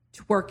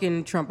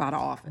twerking Trump out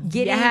of office.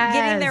 Getting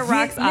their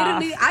rocks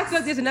off. Literally, I feel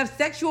like there's enough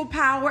sexual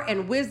power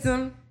and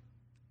wisdom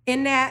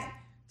in that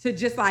to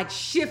just like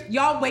shift.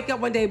 Y'all wake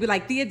up one day and be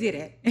like, Thea did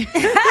it. Thea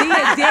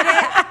did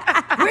it.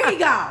 Where'd he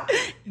go?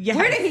 Yes.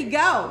 Where did he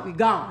go? He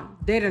gone.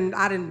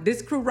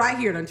 This crew right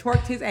here done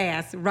twerked his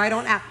ass right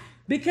on out.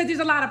 Because there's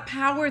a lot of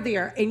power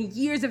there and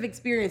years of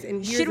experience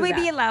and years Should we of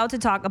be that. allowed to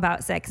talk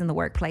about sex in the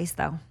workplace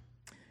though?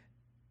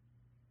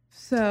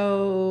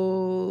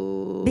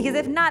 So... Because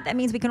if not, that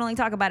means we can only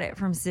talk about it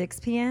from 6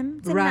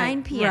 p.m. to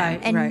 9 p.m.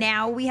 And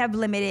now we have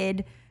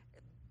limited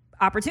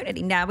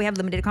opportunity. Now we have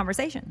limited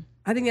conversation.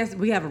 I think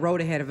we have a road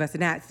ahead of us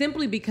in that,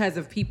 simply because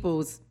of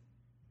people's...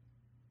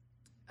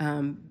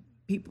 some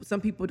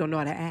people don't know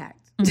how to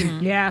act.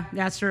 Mm-hmm. Yeah,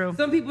 that's true.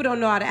 Some people don't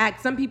know how to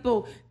act. Some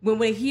people, when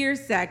they hear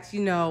sex,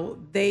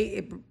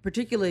 they,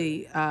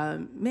 particularly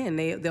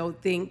men, they'll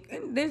think,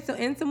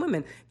 and some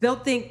women, they'll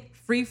think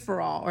free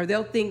for all, or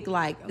they'll think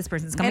like this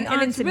person's coming on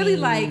and it's to really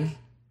me. like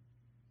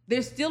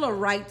there's still a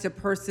right to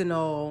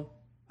personal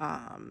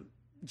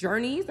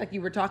journeys, like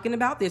you were talking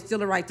about. There's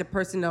still a right to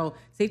personal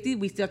safety.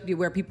 We still have to be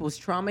aware of people's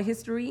trauma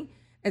history,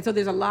 and so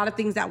there's a lot of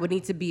things that would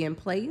need to be in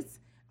place.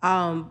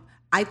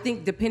 I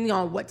think depending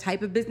on what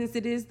type of business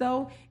it is,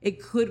 though,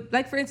 it could,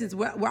 like for instance,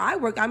 where I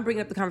work, I'm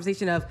bringing up the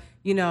conversation of,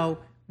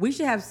 we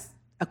should have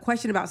a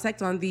question about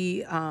sex on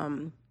the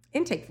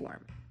intake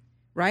form,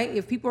 right?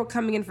 If people are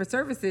coming in for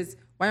services,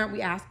 why aren't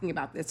we asking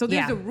about this? So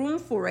there's a room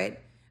for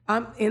it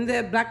in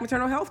the Black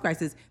maternal health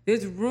crisis.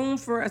 There's room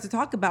for us to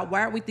talk about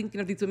why aren't we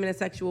thinking of these women as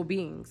sexual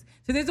beings?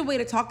 So there's a way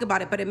to talk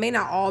about it, but it may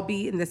not all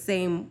be in the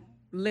same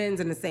lens,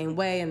 in the same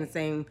way,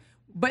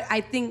 but I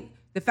think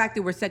the fact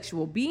that we're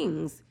sexual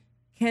beings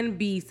can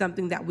be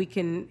something that we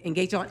can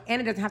engage on,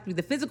 and it doesn't have to be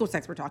the physical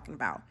sex we're talking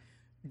about.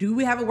 Do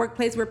we have a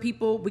workplace where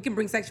we can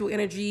bring sexual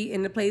energy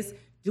in the place?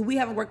 Do we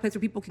have a workplace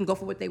where people can go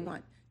for what they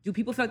want? Do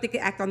people feel like they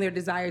can act on their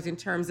desires in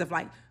terms of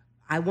like,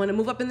 I want to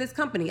move up in this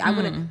company.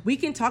 We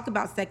can talk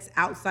about sex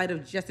outside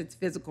of just its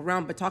physical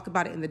realm, but talk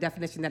about it in the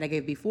definition that I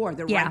gave before,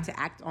 the right to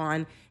act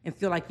on and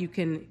feel like you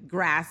can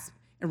grasp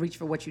and reach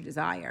for what you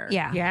desire.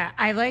 Yeah.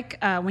 I like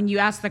when you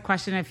asked the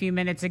question a few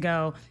minutes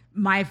ago,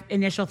 my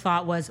initial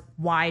thought was,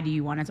 why do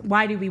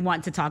we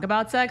want to talk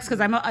about sex? Because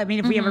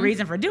if we have a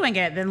reason for doing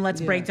it, then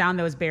let's break down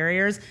those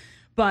barriers.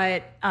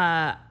 But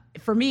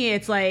for me,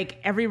 it's like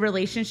every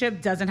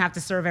relationship doesn't have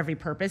to serve every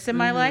purpose in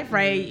my life,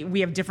 right?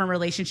 We have different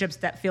relationships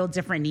that fill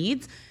different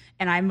needs.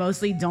 And I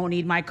mostly don't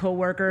need my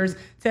coworkers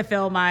to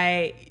fill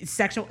my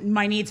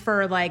needs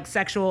for like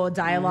sexual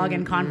dialogue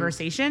and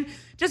conversation,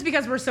 just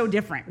because we're so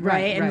different,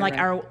 right? And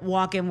our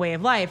walk and way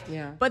of life.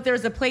 Yeah. But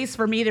there's a place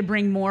for me to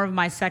bring more of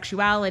my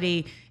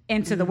sexuality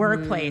into the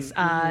workplace.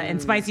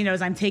 And Spicy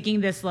knows I'm taking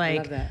this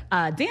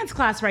dance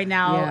class right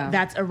now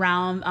that's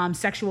around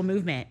sexual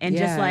movement and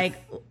just like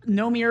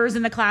no mirrors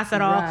in the class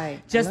at all.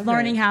 Just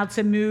learning how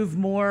to move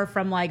more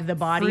from like the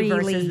body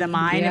freely versus the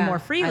mind and more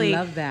freely. I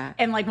love that.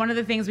 And like one of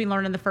the things we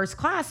learned in the first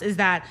class is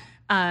that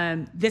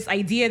this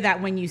idea that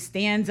when you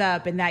stand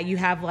up and that you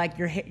have like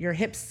your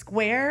hips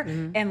square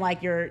and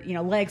like your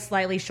legs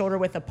slightly shoulder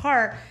width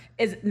apart,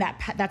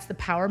 that's the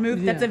power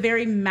move. That's a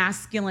very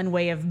masculine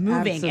way of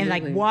moving. And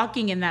like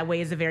walking in that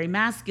way is a very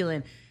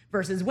masculine.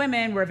 Versus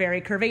women, we're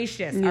very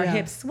curvaceous. Our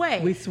hips sway.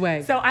 We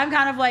sway. So I'm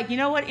kind of like, you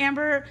know what,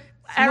 Amber?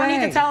 I don't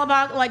need to tell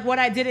about like what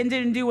I did and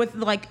didn't do with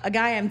like a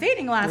guy I'm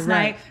dating last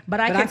night, but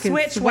I can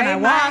switch when I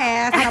walk.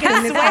 I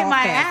can sway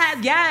my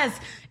ass. Yes.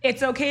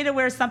 It's okay to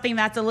wear something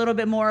that's a little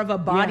bit more of a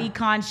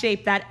bodycon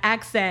shape that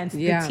accents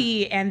the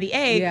T and the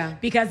A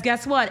because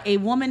guess what? A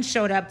woman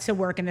showed up to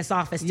work in this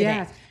office today.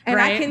 Yes. And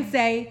I can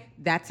say,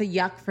 that's a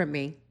yuck for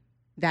me.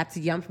 That's a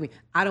yum for me.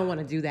 I don't want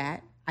to do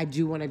that. I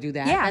do want to do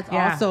that. Yeah.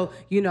 That's also,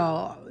 you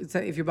know, so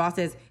if your boss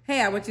says,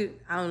 "Hey, I want you,"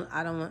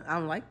 I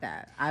don't like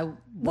that. I don't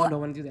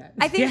want to do that.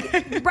 I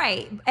think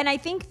right, and I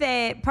think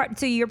that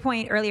to your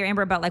point earlier,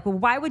 Amber, about like, well,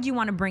 why would you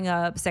want to bring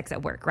up sex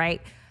at work,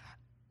 right?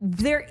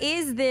 There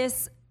is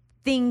this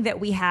thing that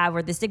we have,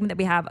 or the stigma that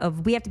we have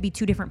of we have to be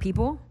two different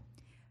people.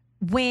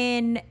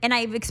 And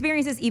I've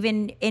experienced this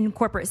even in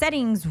corporate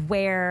settings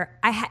where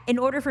in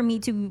order for me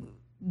to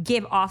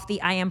give off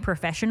the I am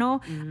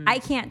professional, I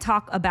can't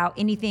talk about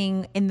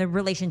anything in the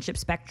relationship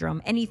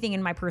spectrum, anything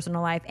in my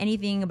personal life,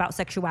 anything about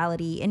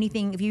sexuality,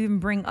 anything, if you even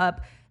bring up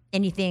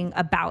anything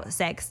about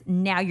sex,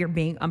 now you're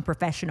being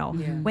unprofessional.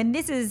 When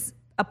this is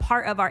a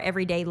part of our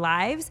everyday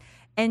lives.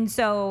 And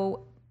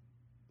so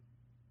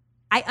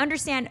I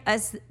understand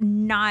us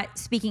not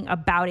speaking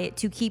about it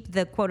to keep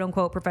the quote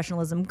unquote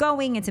professionalism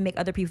going and to make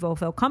other people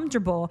feel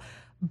comfortable.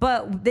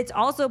 But it's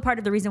also part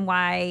of the reason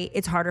why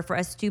it's harder for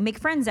us to make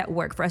friends at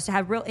work, for us to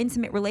have real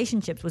intimate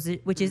relationships,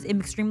 which is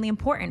extremely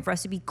important for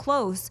us to be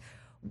close,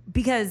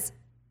 because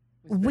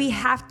we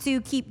have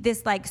to keep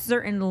this like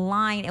certain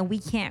line and we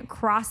can't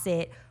cross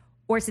it,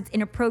 or it's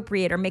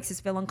inappropriate or makes us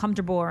feel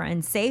uncomfortable or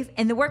unsafe.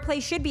 And the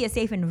workplace should be a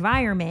safe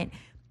environment.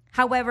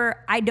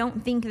 However, I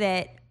don't think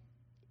that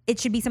it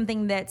should be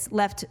something that's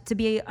left to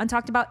be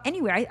untalked about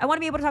anywhere. I want to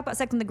be able to talk about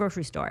sex in the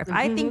grocery store. If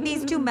I think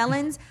these two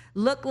melons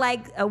look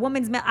like a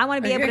woman's melon, I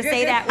want to be able to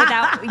say that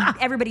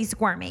without everybody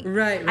squirming.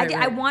 Right.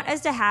 I want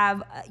us to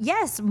have,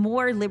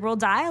 more liberal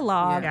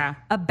dialogue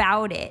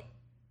about it.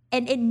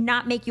 And it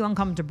not make you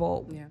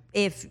uncomfortable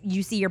if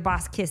you see your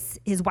boss kiss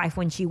his wife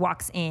when she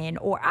walks in,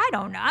 or I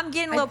don't know. I'm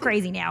getting a little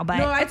crazy now, but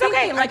it's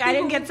okay. Like I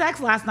didn't get sex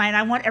last night.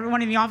 I want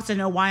everyone in the office to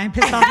know why I'm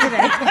pissed off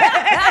today.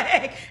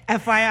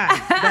 FYI.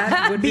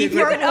 That would be you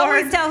can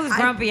always tell who's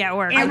grumpy at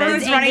work.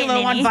 Amber's running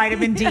low on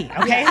vitamin D.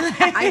 Okay.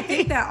 I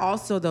think that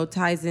also though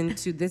ties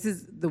into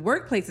the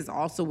workplace is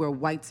also where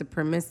white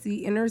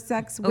supremacy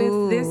intersects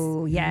with this.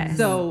 Oh yes.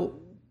 So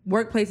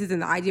workplaces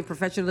and the idea of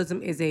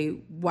professionalism is a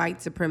white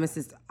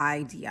supremacist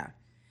idea.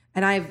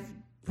 And I've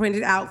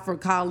printed out for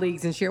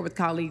colleagues and shared with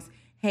colleagues,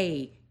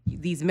 hey,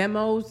 these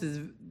memos is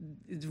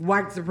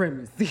white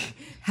supremacy.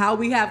 How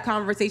we have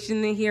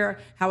conversation in here,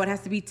 how it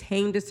has to be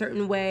tamed a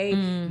certain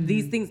way.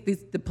 These things,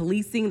 the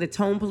policing, the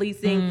tone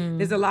policing,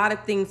 there's a lot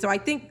of things. So I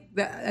think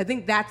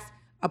that's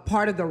a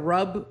part of the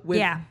rub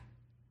with,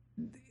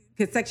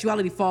 because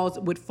sexuality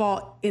would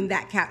fall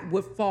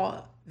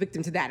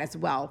victim to that as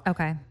well.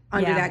 Okay.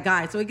 Under that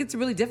guy. So it gets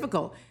really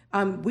difficult.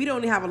 We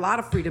don't have a lot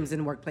of freedoms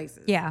in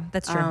workplaces. Yeah,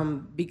 that's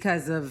true.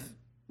 Because of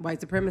white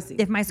supremacy.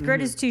 If my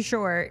skirt is too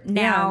short,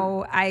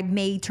 now I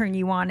may turn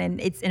you on and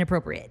it's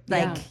inappropriate.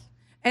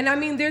 And I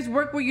mean, there's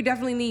work where you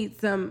definitely need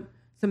some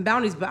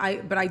boundaries, but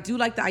I do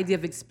like the idea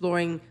of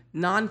exploring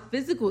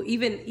non-physical,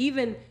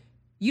 even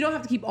you don't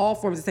have to keep all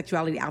forms of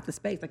sexuality out the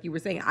space. Like you were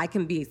saying, I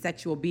can be a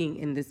sexual being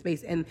in this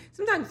space. And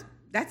sometimes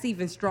that's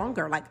even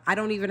stronger. Like I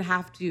don't even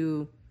have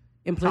to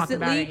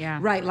implicitly,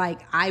 right?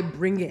 Like I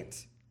bring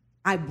it.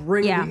 I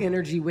bring the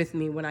energy with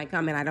me when I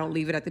come in. I don't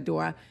leave it at the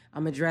door.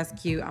 I'm gonna dress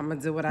cute. I'm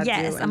gonna do what I do.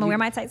 Yes, I'm gonna wear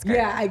my tight skirt.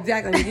 Yeah,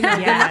 exactly. You know,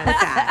 good luck with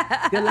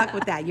that. Good luck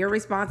with that. Your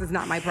response is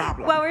not my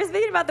problem. Well, we're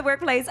speaking about the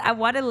workplace. I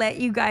want to let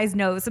you guys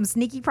know some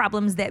sneaky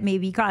problems that may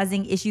be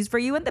causing issues for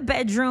you in the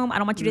bedroom. I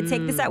don't want you to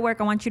take this at work.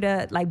 I want you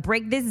to like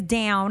break this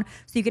down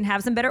so you can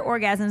have some better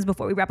orgasms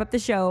before we wrap up the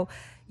show.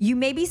 You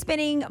may be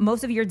spending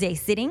most of your day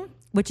sitting,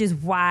 which is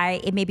why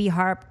it may be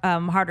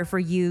harder for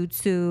you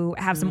to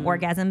have some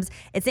orgasms.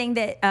 It's saying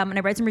that, and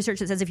I read some research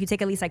that says if you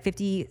take at least like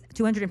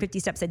 250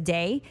 steps a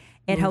day,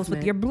 it helps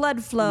with your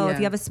blood flow. If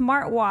you have a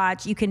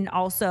smartwatch, you can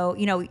also,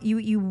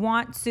 you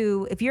want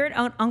to, if you're in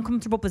an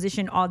uncomfortable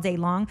position all day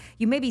long,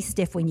 you may be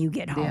stiff when you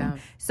get home. Yeah.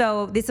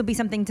 So this will be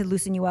something to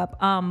loosen you up.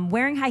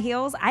 Wearing high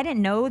heels, I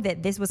didn't know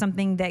that this was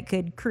something that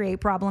could create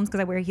problems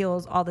because I wear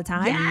heels all the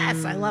time.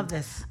 Yes, I love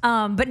this.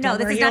 But no,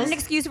 this is not an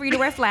excuse for you to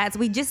wear flats.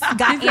 We just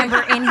got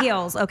Amber in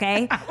heels,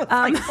 okay?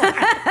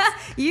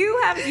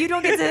 You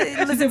don't get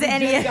to listen to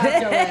any of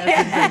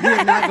it.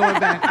 You're not going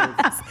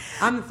backwards.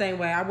 I'm the same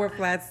way. I wear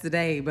flats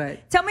today,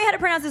 but tell me how to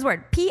pronounce this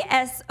word.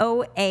 PSOAS.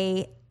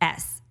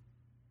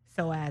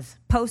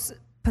 SOAS.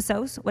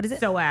 psoas. What is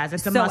it? Psoas.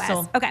 It's a Psoas.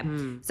 muscle. Okay.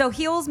 So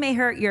heels may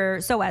hurt your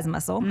psoas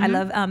muscle. I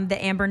love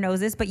that Amber knows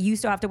this, but you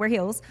still have to wear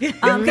heels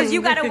because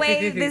you got to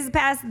wait this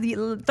past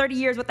 30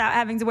 years without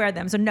having to wear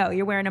them. So no,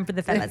 you're wearing them for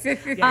the fellas.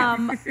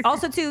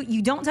 Also, too,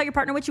 you don't tell your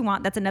partner what you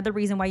want. That's another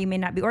reason why you may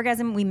not be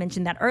orgasming. We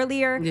mentioned that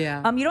earlier.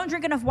 Yeah. You don't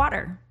drink enough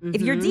water.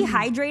 If you're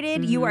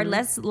dehydrated, you are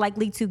less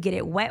likely to get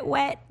it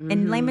wet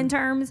in layman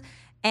terms.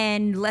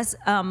 And less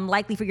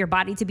likely for your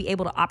body to be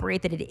able to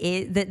operate that it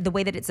is the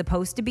way that it's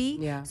supposed to be.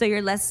 Yeah. So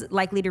you're less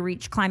likely to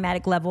reach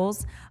climatic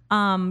levels.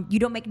 You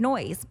don't make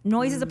noise.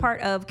 Noise is a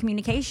part of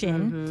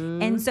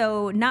communication. And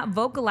so not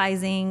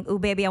vocalizing, "Oh,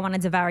 baby, I want to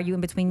devour you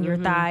in between your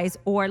thighs,"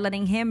 or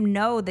letting him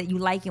know that you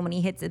like it when he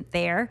hits it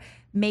there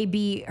may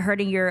be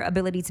hurting your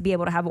ability to be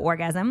able to have an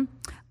orgasm.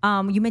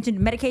 You mentioned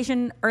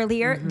medication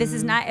earlier. This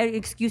is not an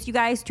excuse, you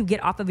guys, to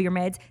get off of your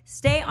meds.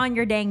 Stay on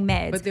your dang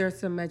meds. But there are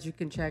some meds you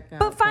can check out.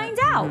 But find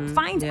out.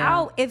 Find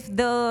out if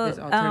There's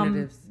the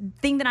alternatives.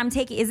 thing that I'm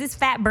taking, is this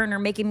fat burner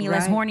making me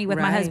less horny with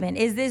my husband?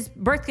 Is this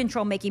birth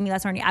control making me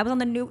less horny? I was on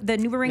the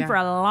NuvaRing for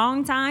a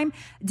long time.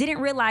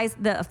 Didn't realize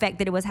the effect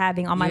that it was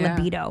having on my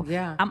libido.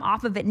 Yeah. I'm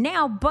off of it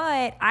now,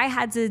 but I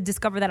had to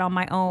discover that on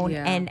my own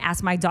and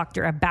ask my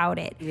doctor about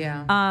it.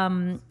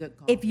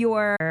 If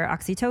your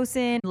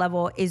oxytocin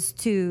level is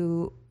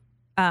too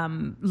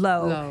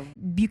low,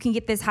 you can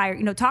get this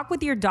higher. Talk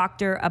with your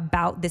doctor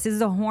about this. This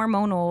is a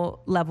hormonal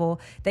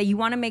level that you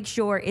want to make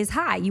sure is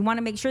high. You want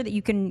to make sure that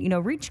you can,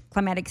 reach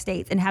climatic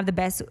states and have the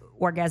best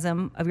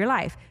orgasm of your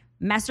life.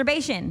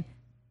 Masturbation.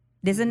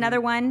 This is another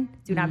one.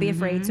 Do not be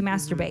afraid to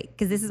masturbate,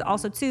 because this is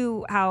also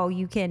too how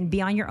you can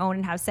be on your own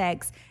and have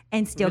sex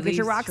and still get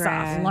your rocks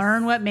off.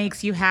 Learn what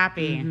makes you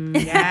happy.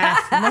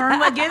 Yes. Learn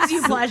what gives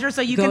you pleasure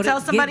so you can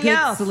tell somebody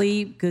else.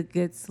 Sleep.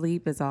 Good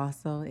sleep is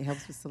also, it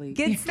helps with sleep.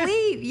 Good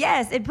sleep.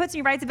 Yes. It puts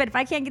me right to bed. If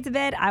I can't get to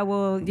bed, I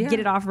will get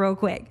it off real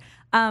quick.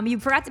 You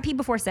forgot to pee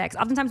before sex.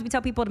 Oftentimes we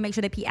tell people to make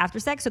sure they pee after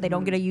sex so they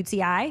don't get a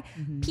UTI.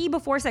 Pee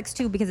before sex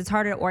too, because it's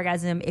harder to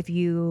orgasm if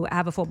you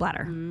have a full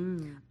bladder.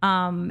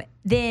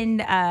 Then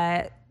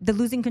the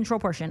losing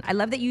control portion. I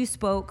love that you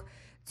spoke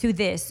to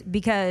this,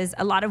 because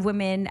a lot of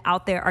women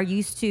out there are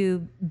used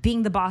to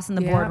being the boss in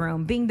the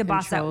boardroom, being the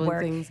boss at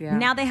work.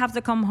 Now they have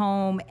to come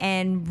home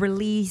and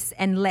release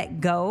and let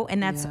go,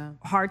 and that's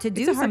hard to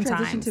do sometimes. It's a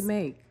hard transition to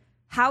make.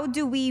 How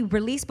do we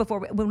release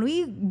when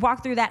we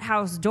walk through that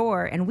house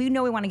door and we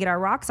know we want to get our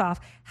rocks off?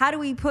 How do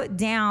we put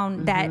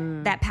down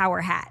that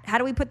power hat? How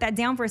do we put that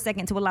down for a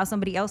second to allow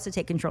somebody else to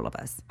take control of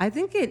us? I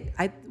think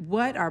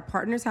what our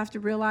partners have to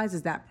realize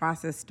is that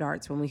process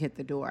starts when we hit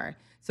the door.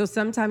 So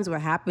sometimes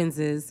what happens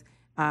is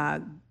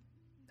our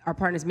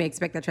partners may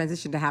expect that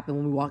transition to happen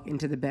when we walk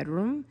into the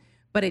bedroom,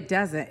 but it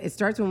doesn't. It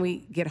starts when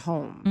we get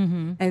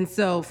home. And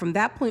so from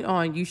that point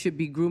on, you should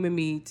be grooming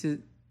me to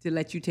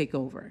let you take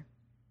over.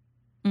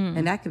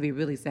 And that could be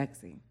really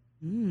sexy.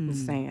 I'm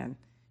saying.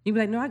 You'd be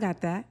like, "No, I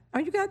got that. Oh,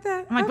 you got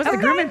that?" I'm like, "What's the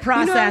grooming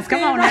process?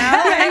 Come on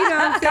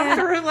now." Come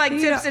through like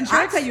tips and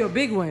tricks. I'll tell you a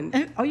big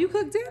one. Oh, you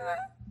cook dinner?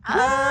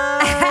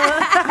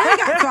 I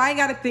ain't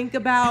got to think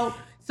about.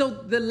 So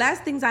the less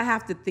things I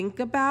have to think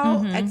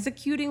about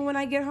executing when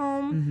I get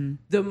home,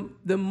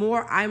 the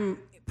more I'm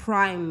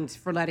primed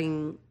for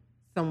letting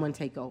someone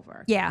take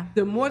over. Yeah.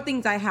 The more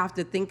things I have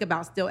to think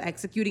about still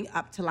executing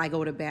up till I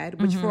go to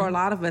bed, which for a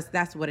lot of us,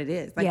 that's what it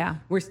is. Like,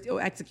 we're still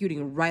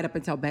executing right up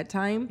until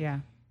bedtime.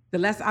 Yeah. The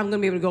less I'm going to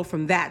be able to go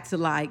from that to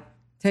like,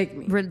 take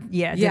me.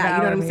 Yeah. You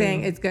know what I'm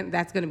saying?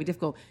 That's going to be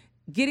difficult.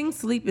 Getting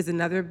sleep is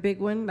another big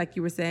one, like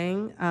you were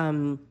saying.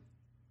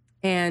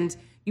 And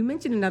you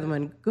mentioned another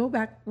one. Go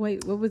back.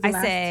 Wait, what was the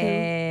last two? I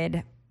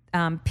said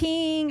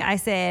peeing. I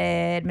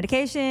said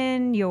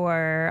medication,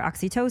 your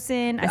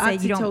oxytocin. I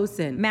said you don't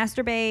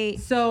masturbate.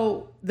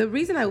 So the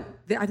reason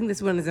I think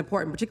this one is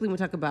important, particularly when we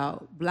talk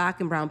about Black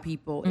and brown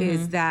people,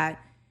 is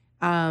that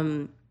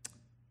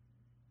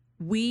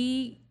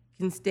we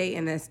can stay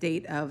in a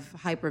state of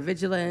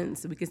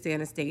hypervigilance. We can stay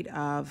in a state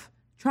of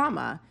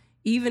trauma.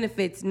 Even if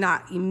it's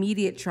not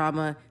immediate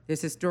trauma,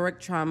 there's historic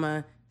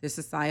trauma, there's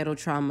societal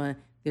trauma,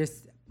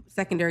 there's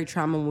secondary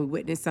trauma when we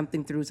witness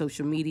something through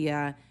social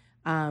media.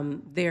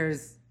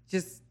 There's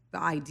just the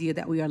idea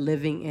that we are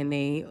living in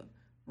a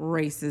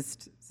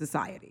racist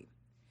society.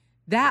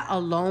 That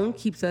alone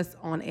keeps us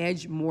on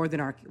edge more than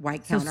our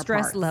white counterparts.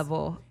 Stress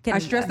level. Our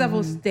stress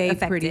levels stay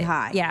pretty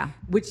high. Yeah.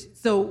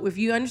 So if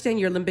you understand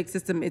your limbic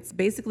system, it's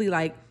basically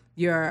like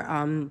your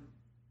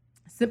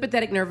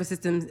sympathetic nervous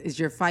system is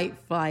your fight,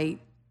 flight,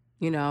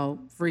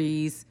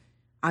 freeze,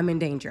 I'm in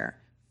danger.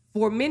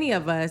 For many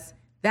of us,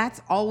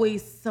 that's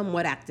always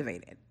somewhat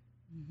activated,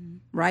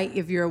 right?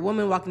 If you're a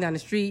woman walking down the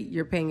street,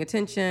 you're paying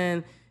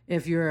attention.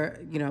 If you're,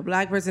 a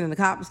Black person and the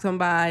cops come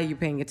by, you're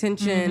paying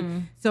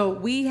attention. So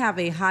we have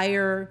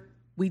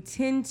we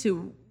tend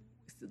to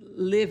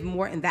live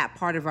more in that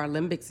part of our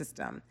limbic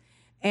system.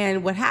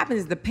 And what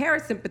happens is the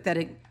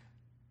parasympathetic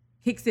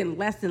kicks in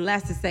less and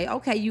less to say,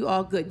 okay, you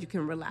all good, you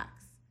can relax.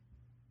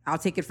 I'll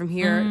take it from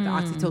here. The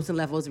oxytocin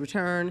levels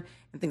return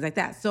and things like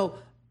that. So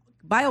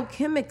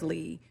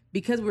biochemically,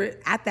 because we're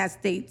at that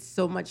state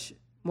so much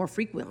more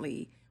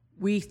frequently,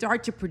 we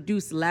start to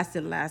produce less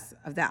and less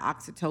of that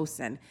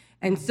oxytocin.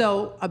 And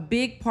so a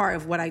big part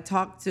of what I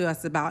talk to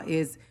us about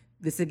is,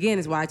 this again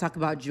is why I talk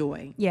about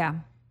joy. Yeah.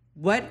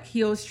 What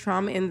heals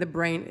trauma in the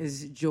brain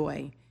is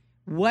joy.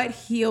 What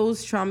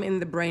heals trauma in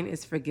the brain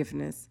is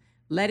forgiveness.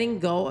 Letting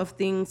go of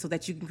things so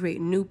that you can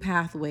create new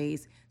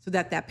pathways so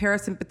that that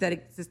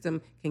parasympathetic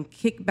system can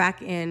kick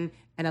back in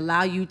and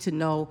allow you to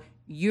know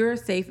you're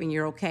safe and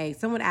you're okay.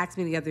 Someone asked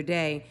me the other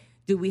day,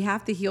 do we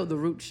have to heal the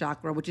root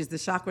chakra, which is the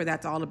chakra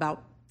that's all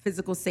about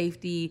physical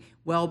safety,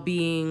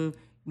 well-being,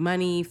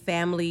 money,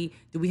 family?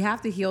 Do we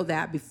have to heal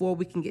that before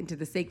we can get into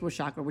the sacral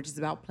chakra, which is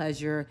about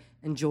pleasure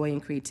and joy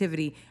and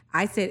creativity?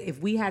 I said, if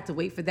we had to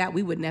wait for that,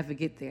 we would never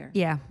get there.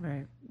 Yeah.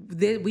 Right.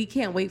 We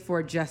can't wait for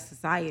a just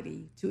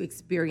society to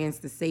experience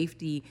the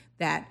safety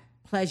that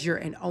pleasure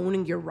and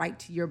owning your right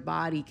to your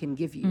body can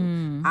give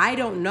you. I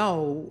don't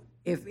know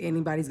if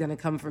anybody's going to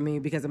come for me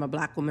because I'm a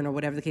Black woman or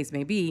whatever the case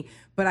may be,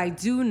 but I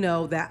do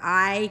know that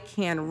I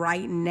can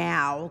right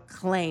now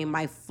claim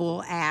my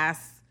full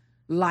ass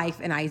life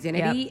and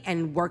identity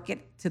and work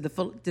it to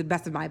the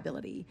best of my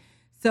ability.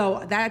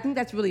 So I think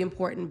that's really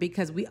important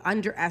because we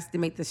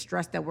underestimate the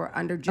stress that we're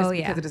under just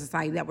because of the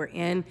society that we're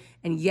in.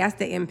 And yes,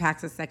 that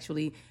impacts us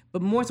sexually,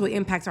 but more so it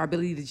impacts our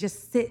ability to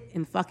just sit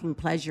in fucking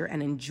pleasure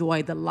and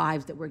enjoy the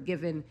lives that we're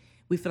given.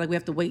 We feel like we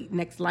have to wait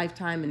next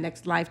lifetime.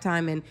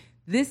 And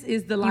this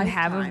is the lifetime. You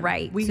have a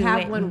right We to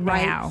have it one now.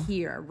 right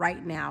here,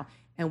 right now.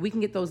 And we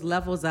can get those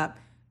levels up.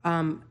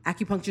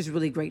 Acupuncture is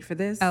really great for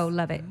this. Oh,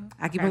 love it.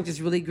 Acupuncture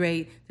is really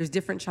great. There's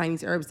different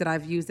Chinese herbs that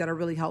I've used that are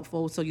really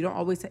helpful. So you don't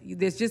always,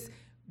 there's just,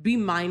 be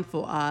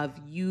mindful of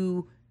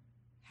you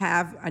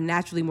have a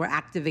naturally more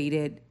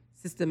activated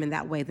system in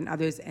that way than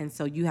others. And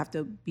so you have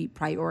to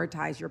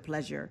prioritize your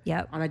pleasure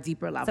on a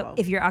deeper level. So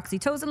if your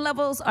oxytocin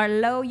levels are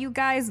low, you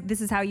guys,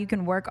 this is how you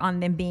can work on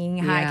them being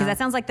high. Because that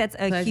sounds like that's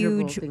a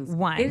huge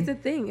one. It's a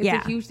thing. It's a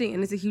huge thing.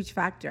 And it's a huge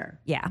factor.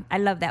 Yeah, I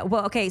love that.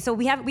 Well, okay, so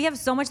we have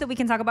so much that we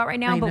can talk about right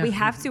now, but we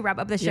have to wrap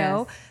up the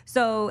show.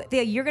 So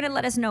Thea, you're going to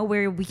let us know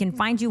where we can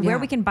find you, where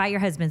we can buy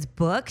your husband's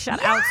book.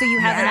 Shout out to you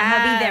having a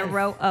hubby that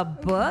wrote a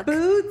book.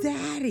 Boo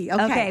daddy.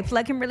 Okay,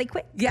 plug him really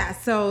quick. Yeah,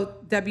 so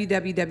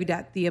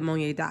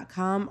www.theamonyeé.com.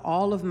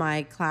 All of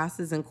my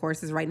classes and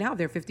courses right now,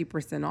 they're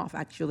 50% off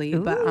actually.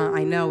 But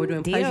I know we're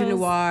doing pleasure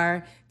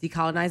noir,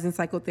 decolonizing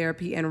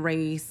psychotherapy and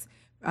race,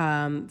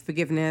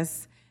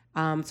 forgiveness.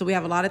 So we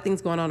have a lot of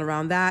things going on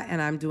around that.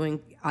 And I'm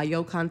doing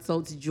IO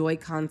consults, joy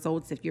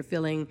consults. If you're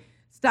feeling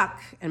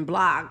stuck and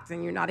blocked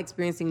and you're not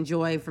experiencing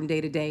joy from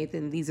day to day,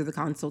 then these are the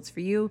consults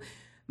for you.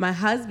 My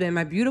husband,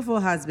 my beautiful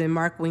husband,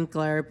 Mark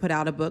Winkler, put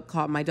out a book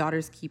called My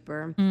Daughter's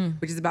Keeper,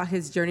 which is about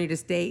his journey to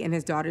stay in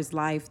his daughter's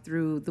life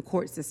through the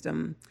court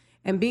system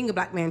and being a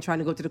Black man trying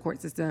to go to the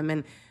court system.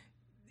 And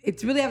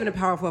it's really having a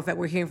powerful effect.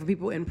 We're hearing from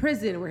people in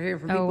prison. We're hearing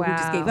from people who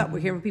just gave up. We're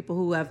hearing from people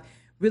who have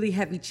really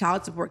heavy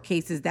child support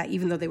cases that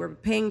even though they were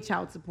paying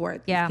child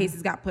support, these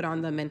cases got put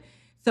on them. And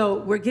so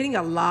we're getting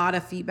a lot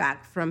of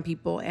feedback from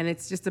people, and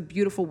it's just a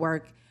beautiful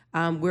work.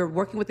 We're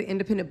working with the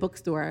independent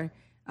bookstore.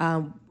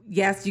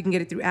 Yes, you can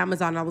get it through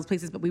Amazon and all those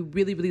places, but we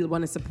really, really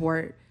want to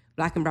support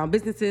Black and brown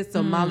businesses.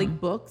 So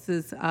Malik Books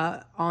is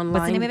online.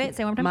 What's the name of it?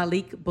 Say one more time.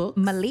 Malik Books.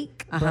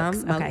 Malik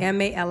Books. Okay.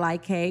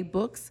 MALIK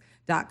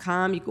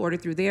Books.com. You can order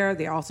through there.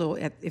 They're also,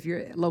 if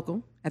you're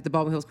local, at the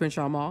Baldwin Hills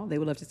Crenshaw Mall. They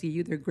would love to see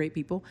you. They're great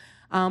people.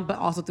 But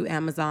also through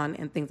Amazon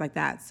and things like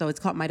that. So it's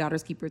called My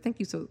Daughter's Keeper. Thank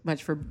you so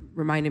much for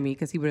reminding me,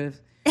 because he would have,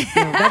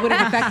 that would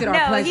have affected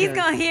our pleasure. No, he's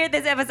going to hear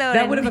this episode.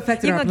 That would have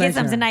affected our pleasure. You're going to get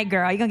some tonight,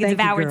 girl. You're going to get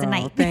devoured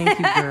tonight. Thank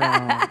you, girl.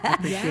 I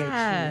appreciate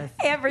you.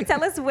 Amber,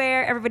 tell us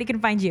where everybody can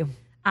find you.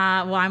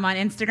 Well, I'm on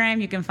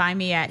Instagram. You can find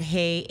me at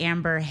Hey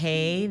Amber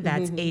Hey.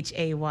 That's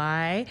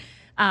HAY.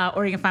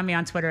 Or you can find me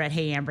on Twitter at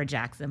Hey Amber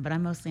Jackson. But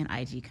I'm mostly an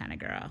IG kind of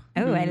girl.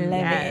 Oh, I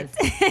love it.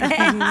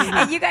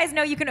 And you guys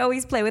know you can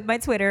always play with my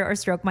Twitter or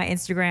stroke my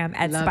Instagram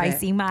at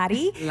Spicy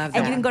Mari. And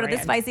you can go to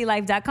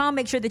thespicylife.com.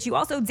 Make sure that you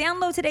also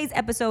download today's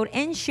episode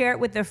and share it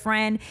with a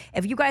friend.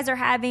 If you guys are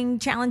having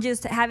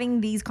challenges to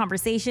having these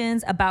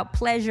conversations about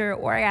pleasure,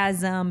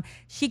 orgasm,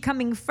 she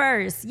coming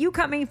first, you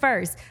coming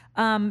first,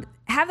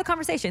 have the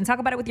conversation. Talk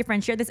about it with your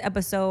friends. Share this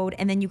episode,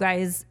 and then you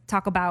guys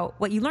talk about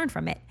what you learned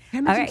from it. I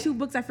mentioned 2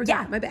 books. I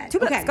forgot. My bad. 2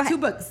 books. Go ahead. 2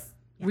 books.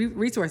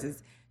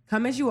 Resources.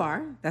 Come As You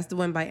Are. That's the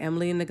one by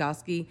Emily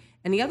Nagoski.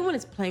 And the other one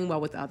is Playing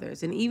Well with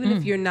Others. And even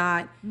if you're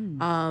not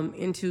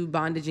into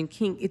bondage and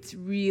kink, it's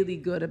really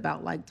good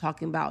about like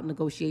talking about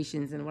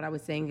negotiations and what I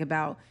was saying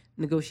about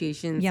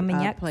negotiations,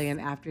 play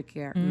and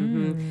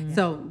aftercare.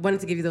 So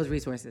wanted to give you those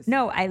resources.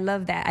 No, I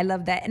love that. I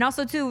love that. And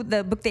also too,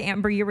 the book that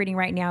Amber you're reading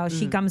right now,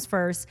 She Comes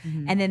First,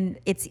 and then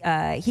it's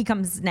He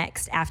Comes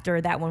Next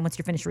after that one, once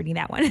you're finished reading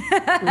that one.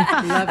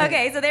 Love it.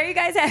 Okay, so there you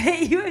guys have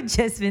it. You have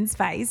just been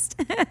spiced.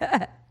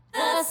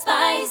 The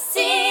Spicy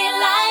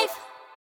Life.